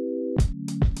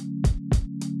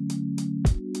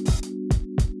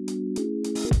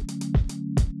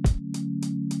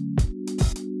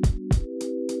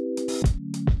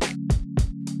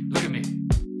 Look at me.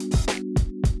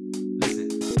 Listen.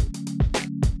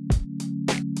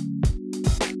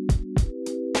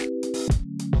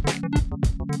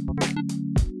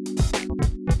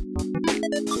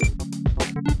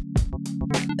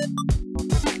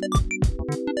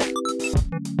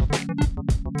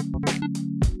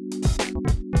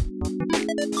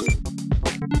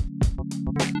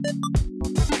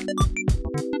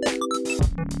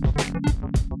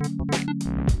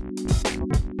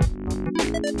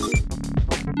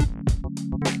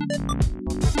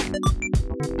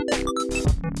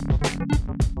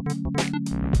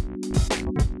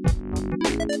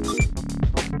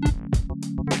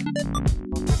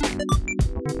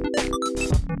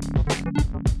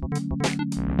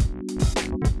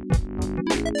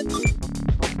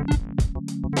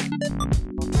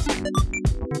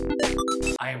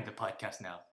 I am the podcast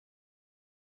now.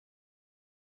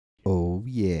 Oh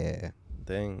yeah.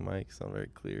 Dang, Mike, sound very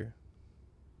clear.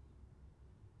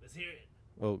 Let's hear it.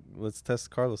 Oh, let's test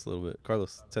Carlos a little bit.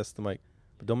 Carlos, test the mic.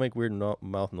 But don't make weird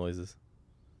mouth noises.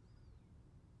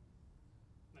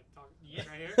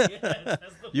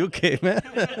 You okay, man?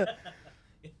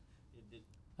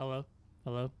 Hello?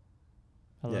 Hello?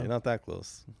 Hello? Yeah, not that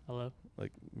close. Hello?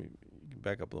 Like, you can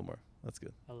back up a little more. That's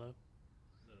good. Hello?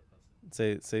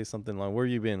 Say something like, where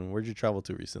you been? Where'd you travel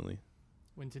to recently?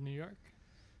 Went to New York?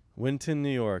 Winton, New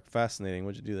York. Fascinating.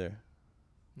 What'd you do there?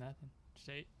 Nothing. Just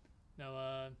ate.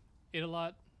 No, ate a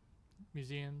lot.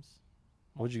 Museums.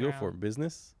 What'd you walked go for? around.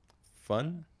 Business?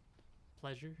 Fun?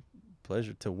 Pleasure.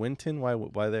 Pleasure. To Winton?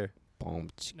 Why there? Boom, No,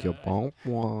 chicka, boom,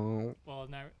 boom.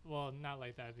 Well, not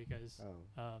like that because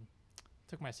Oh.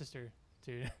 took my sister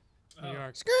to New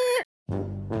York.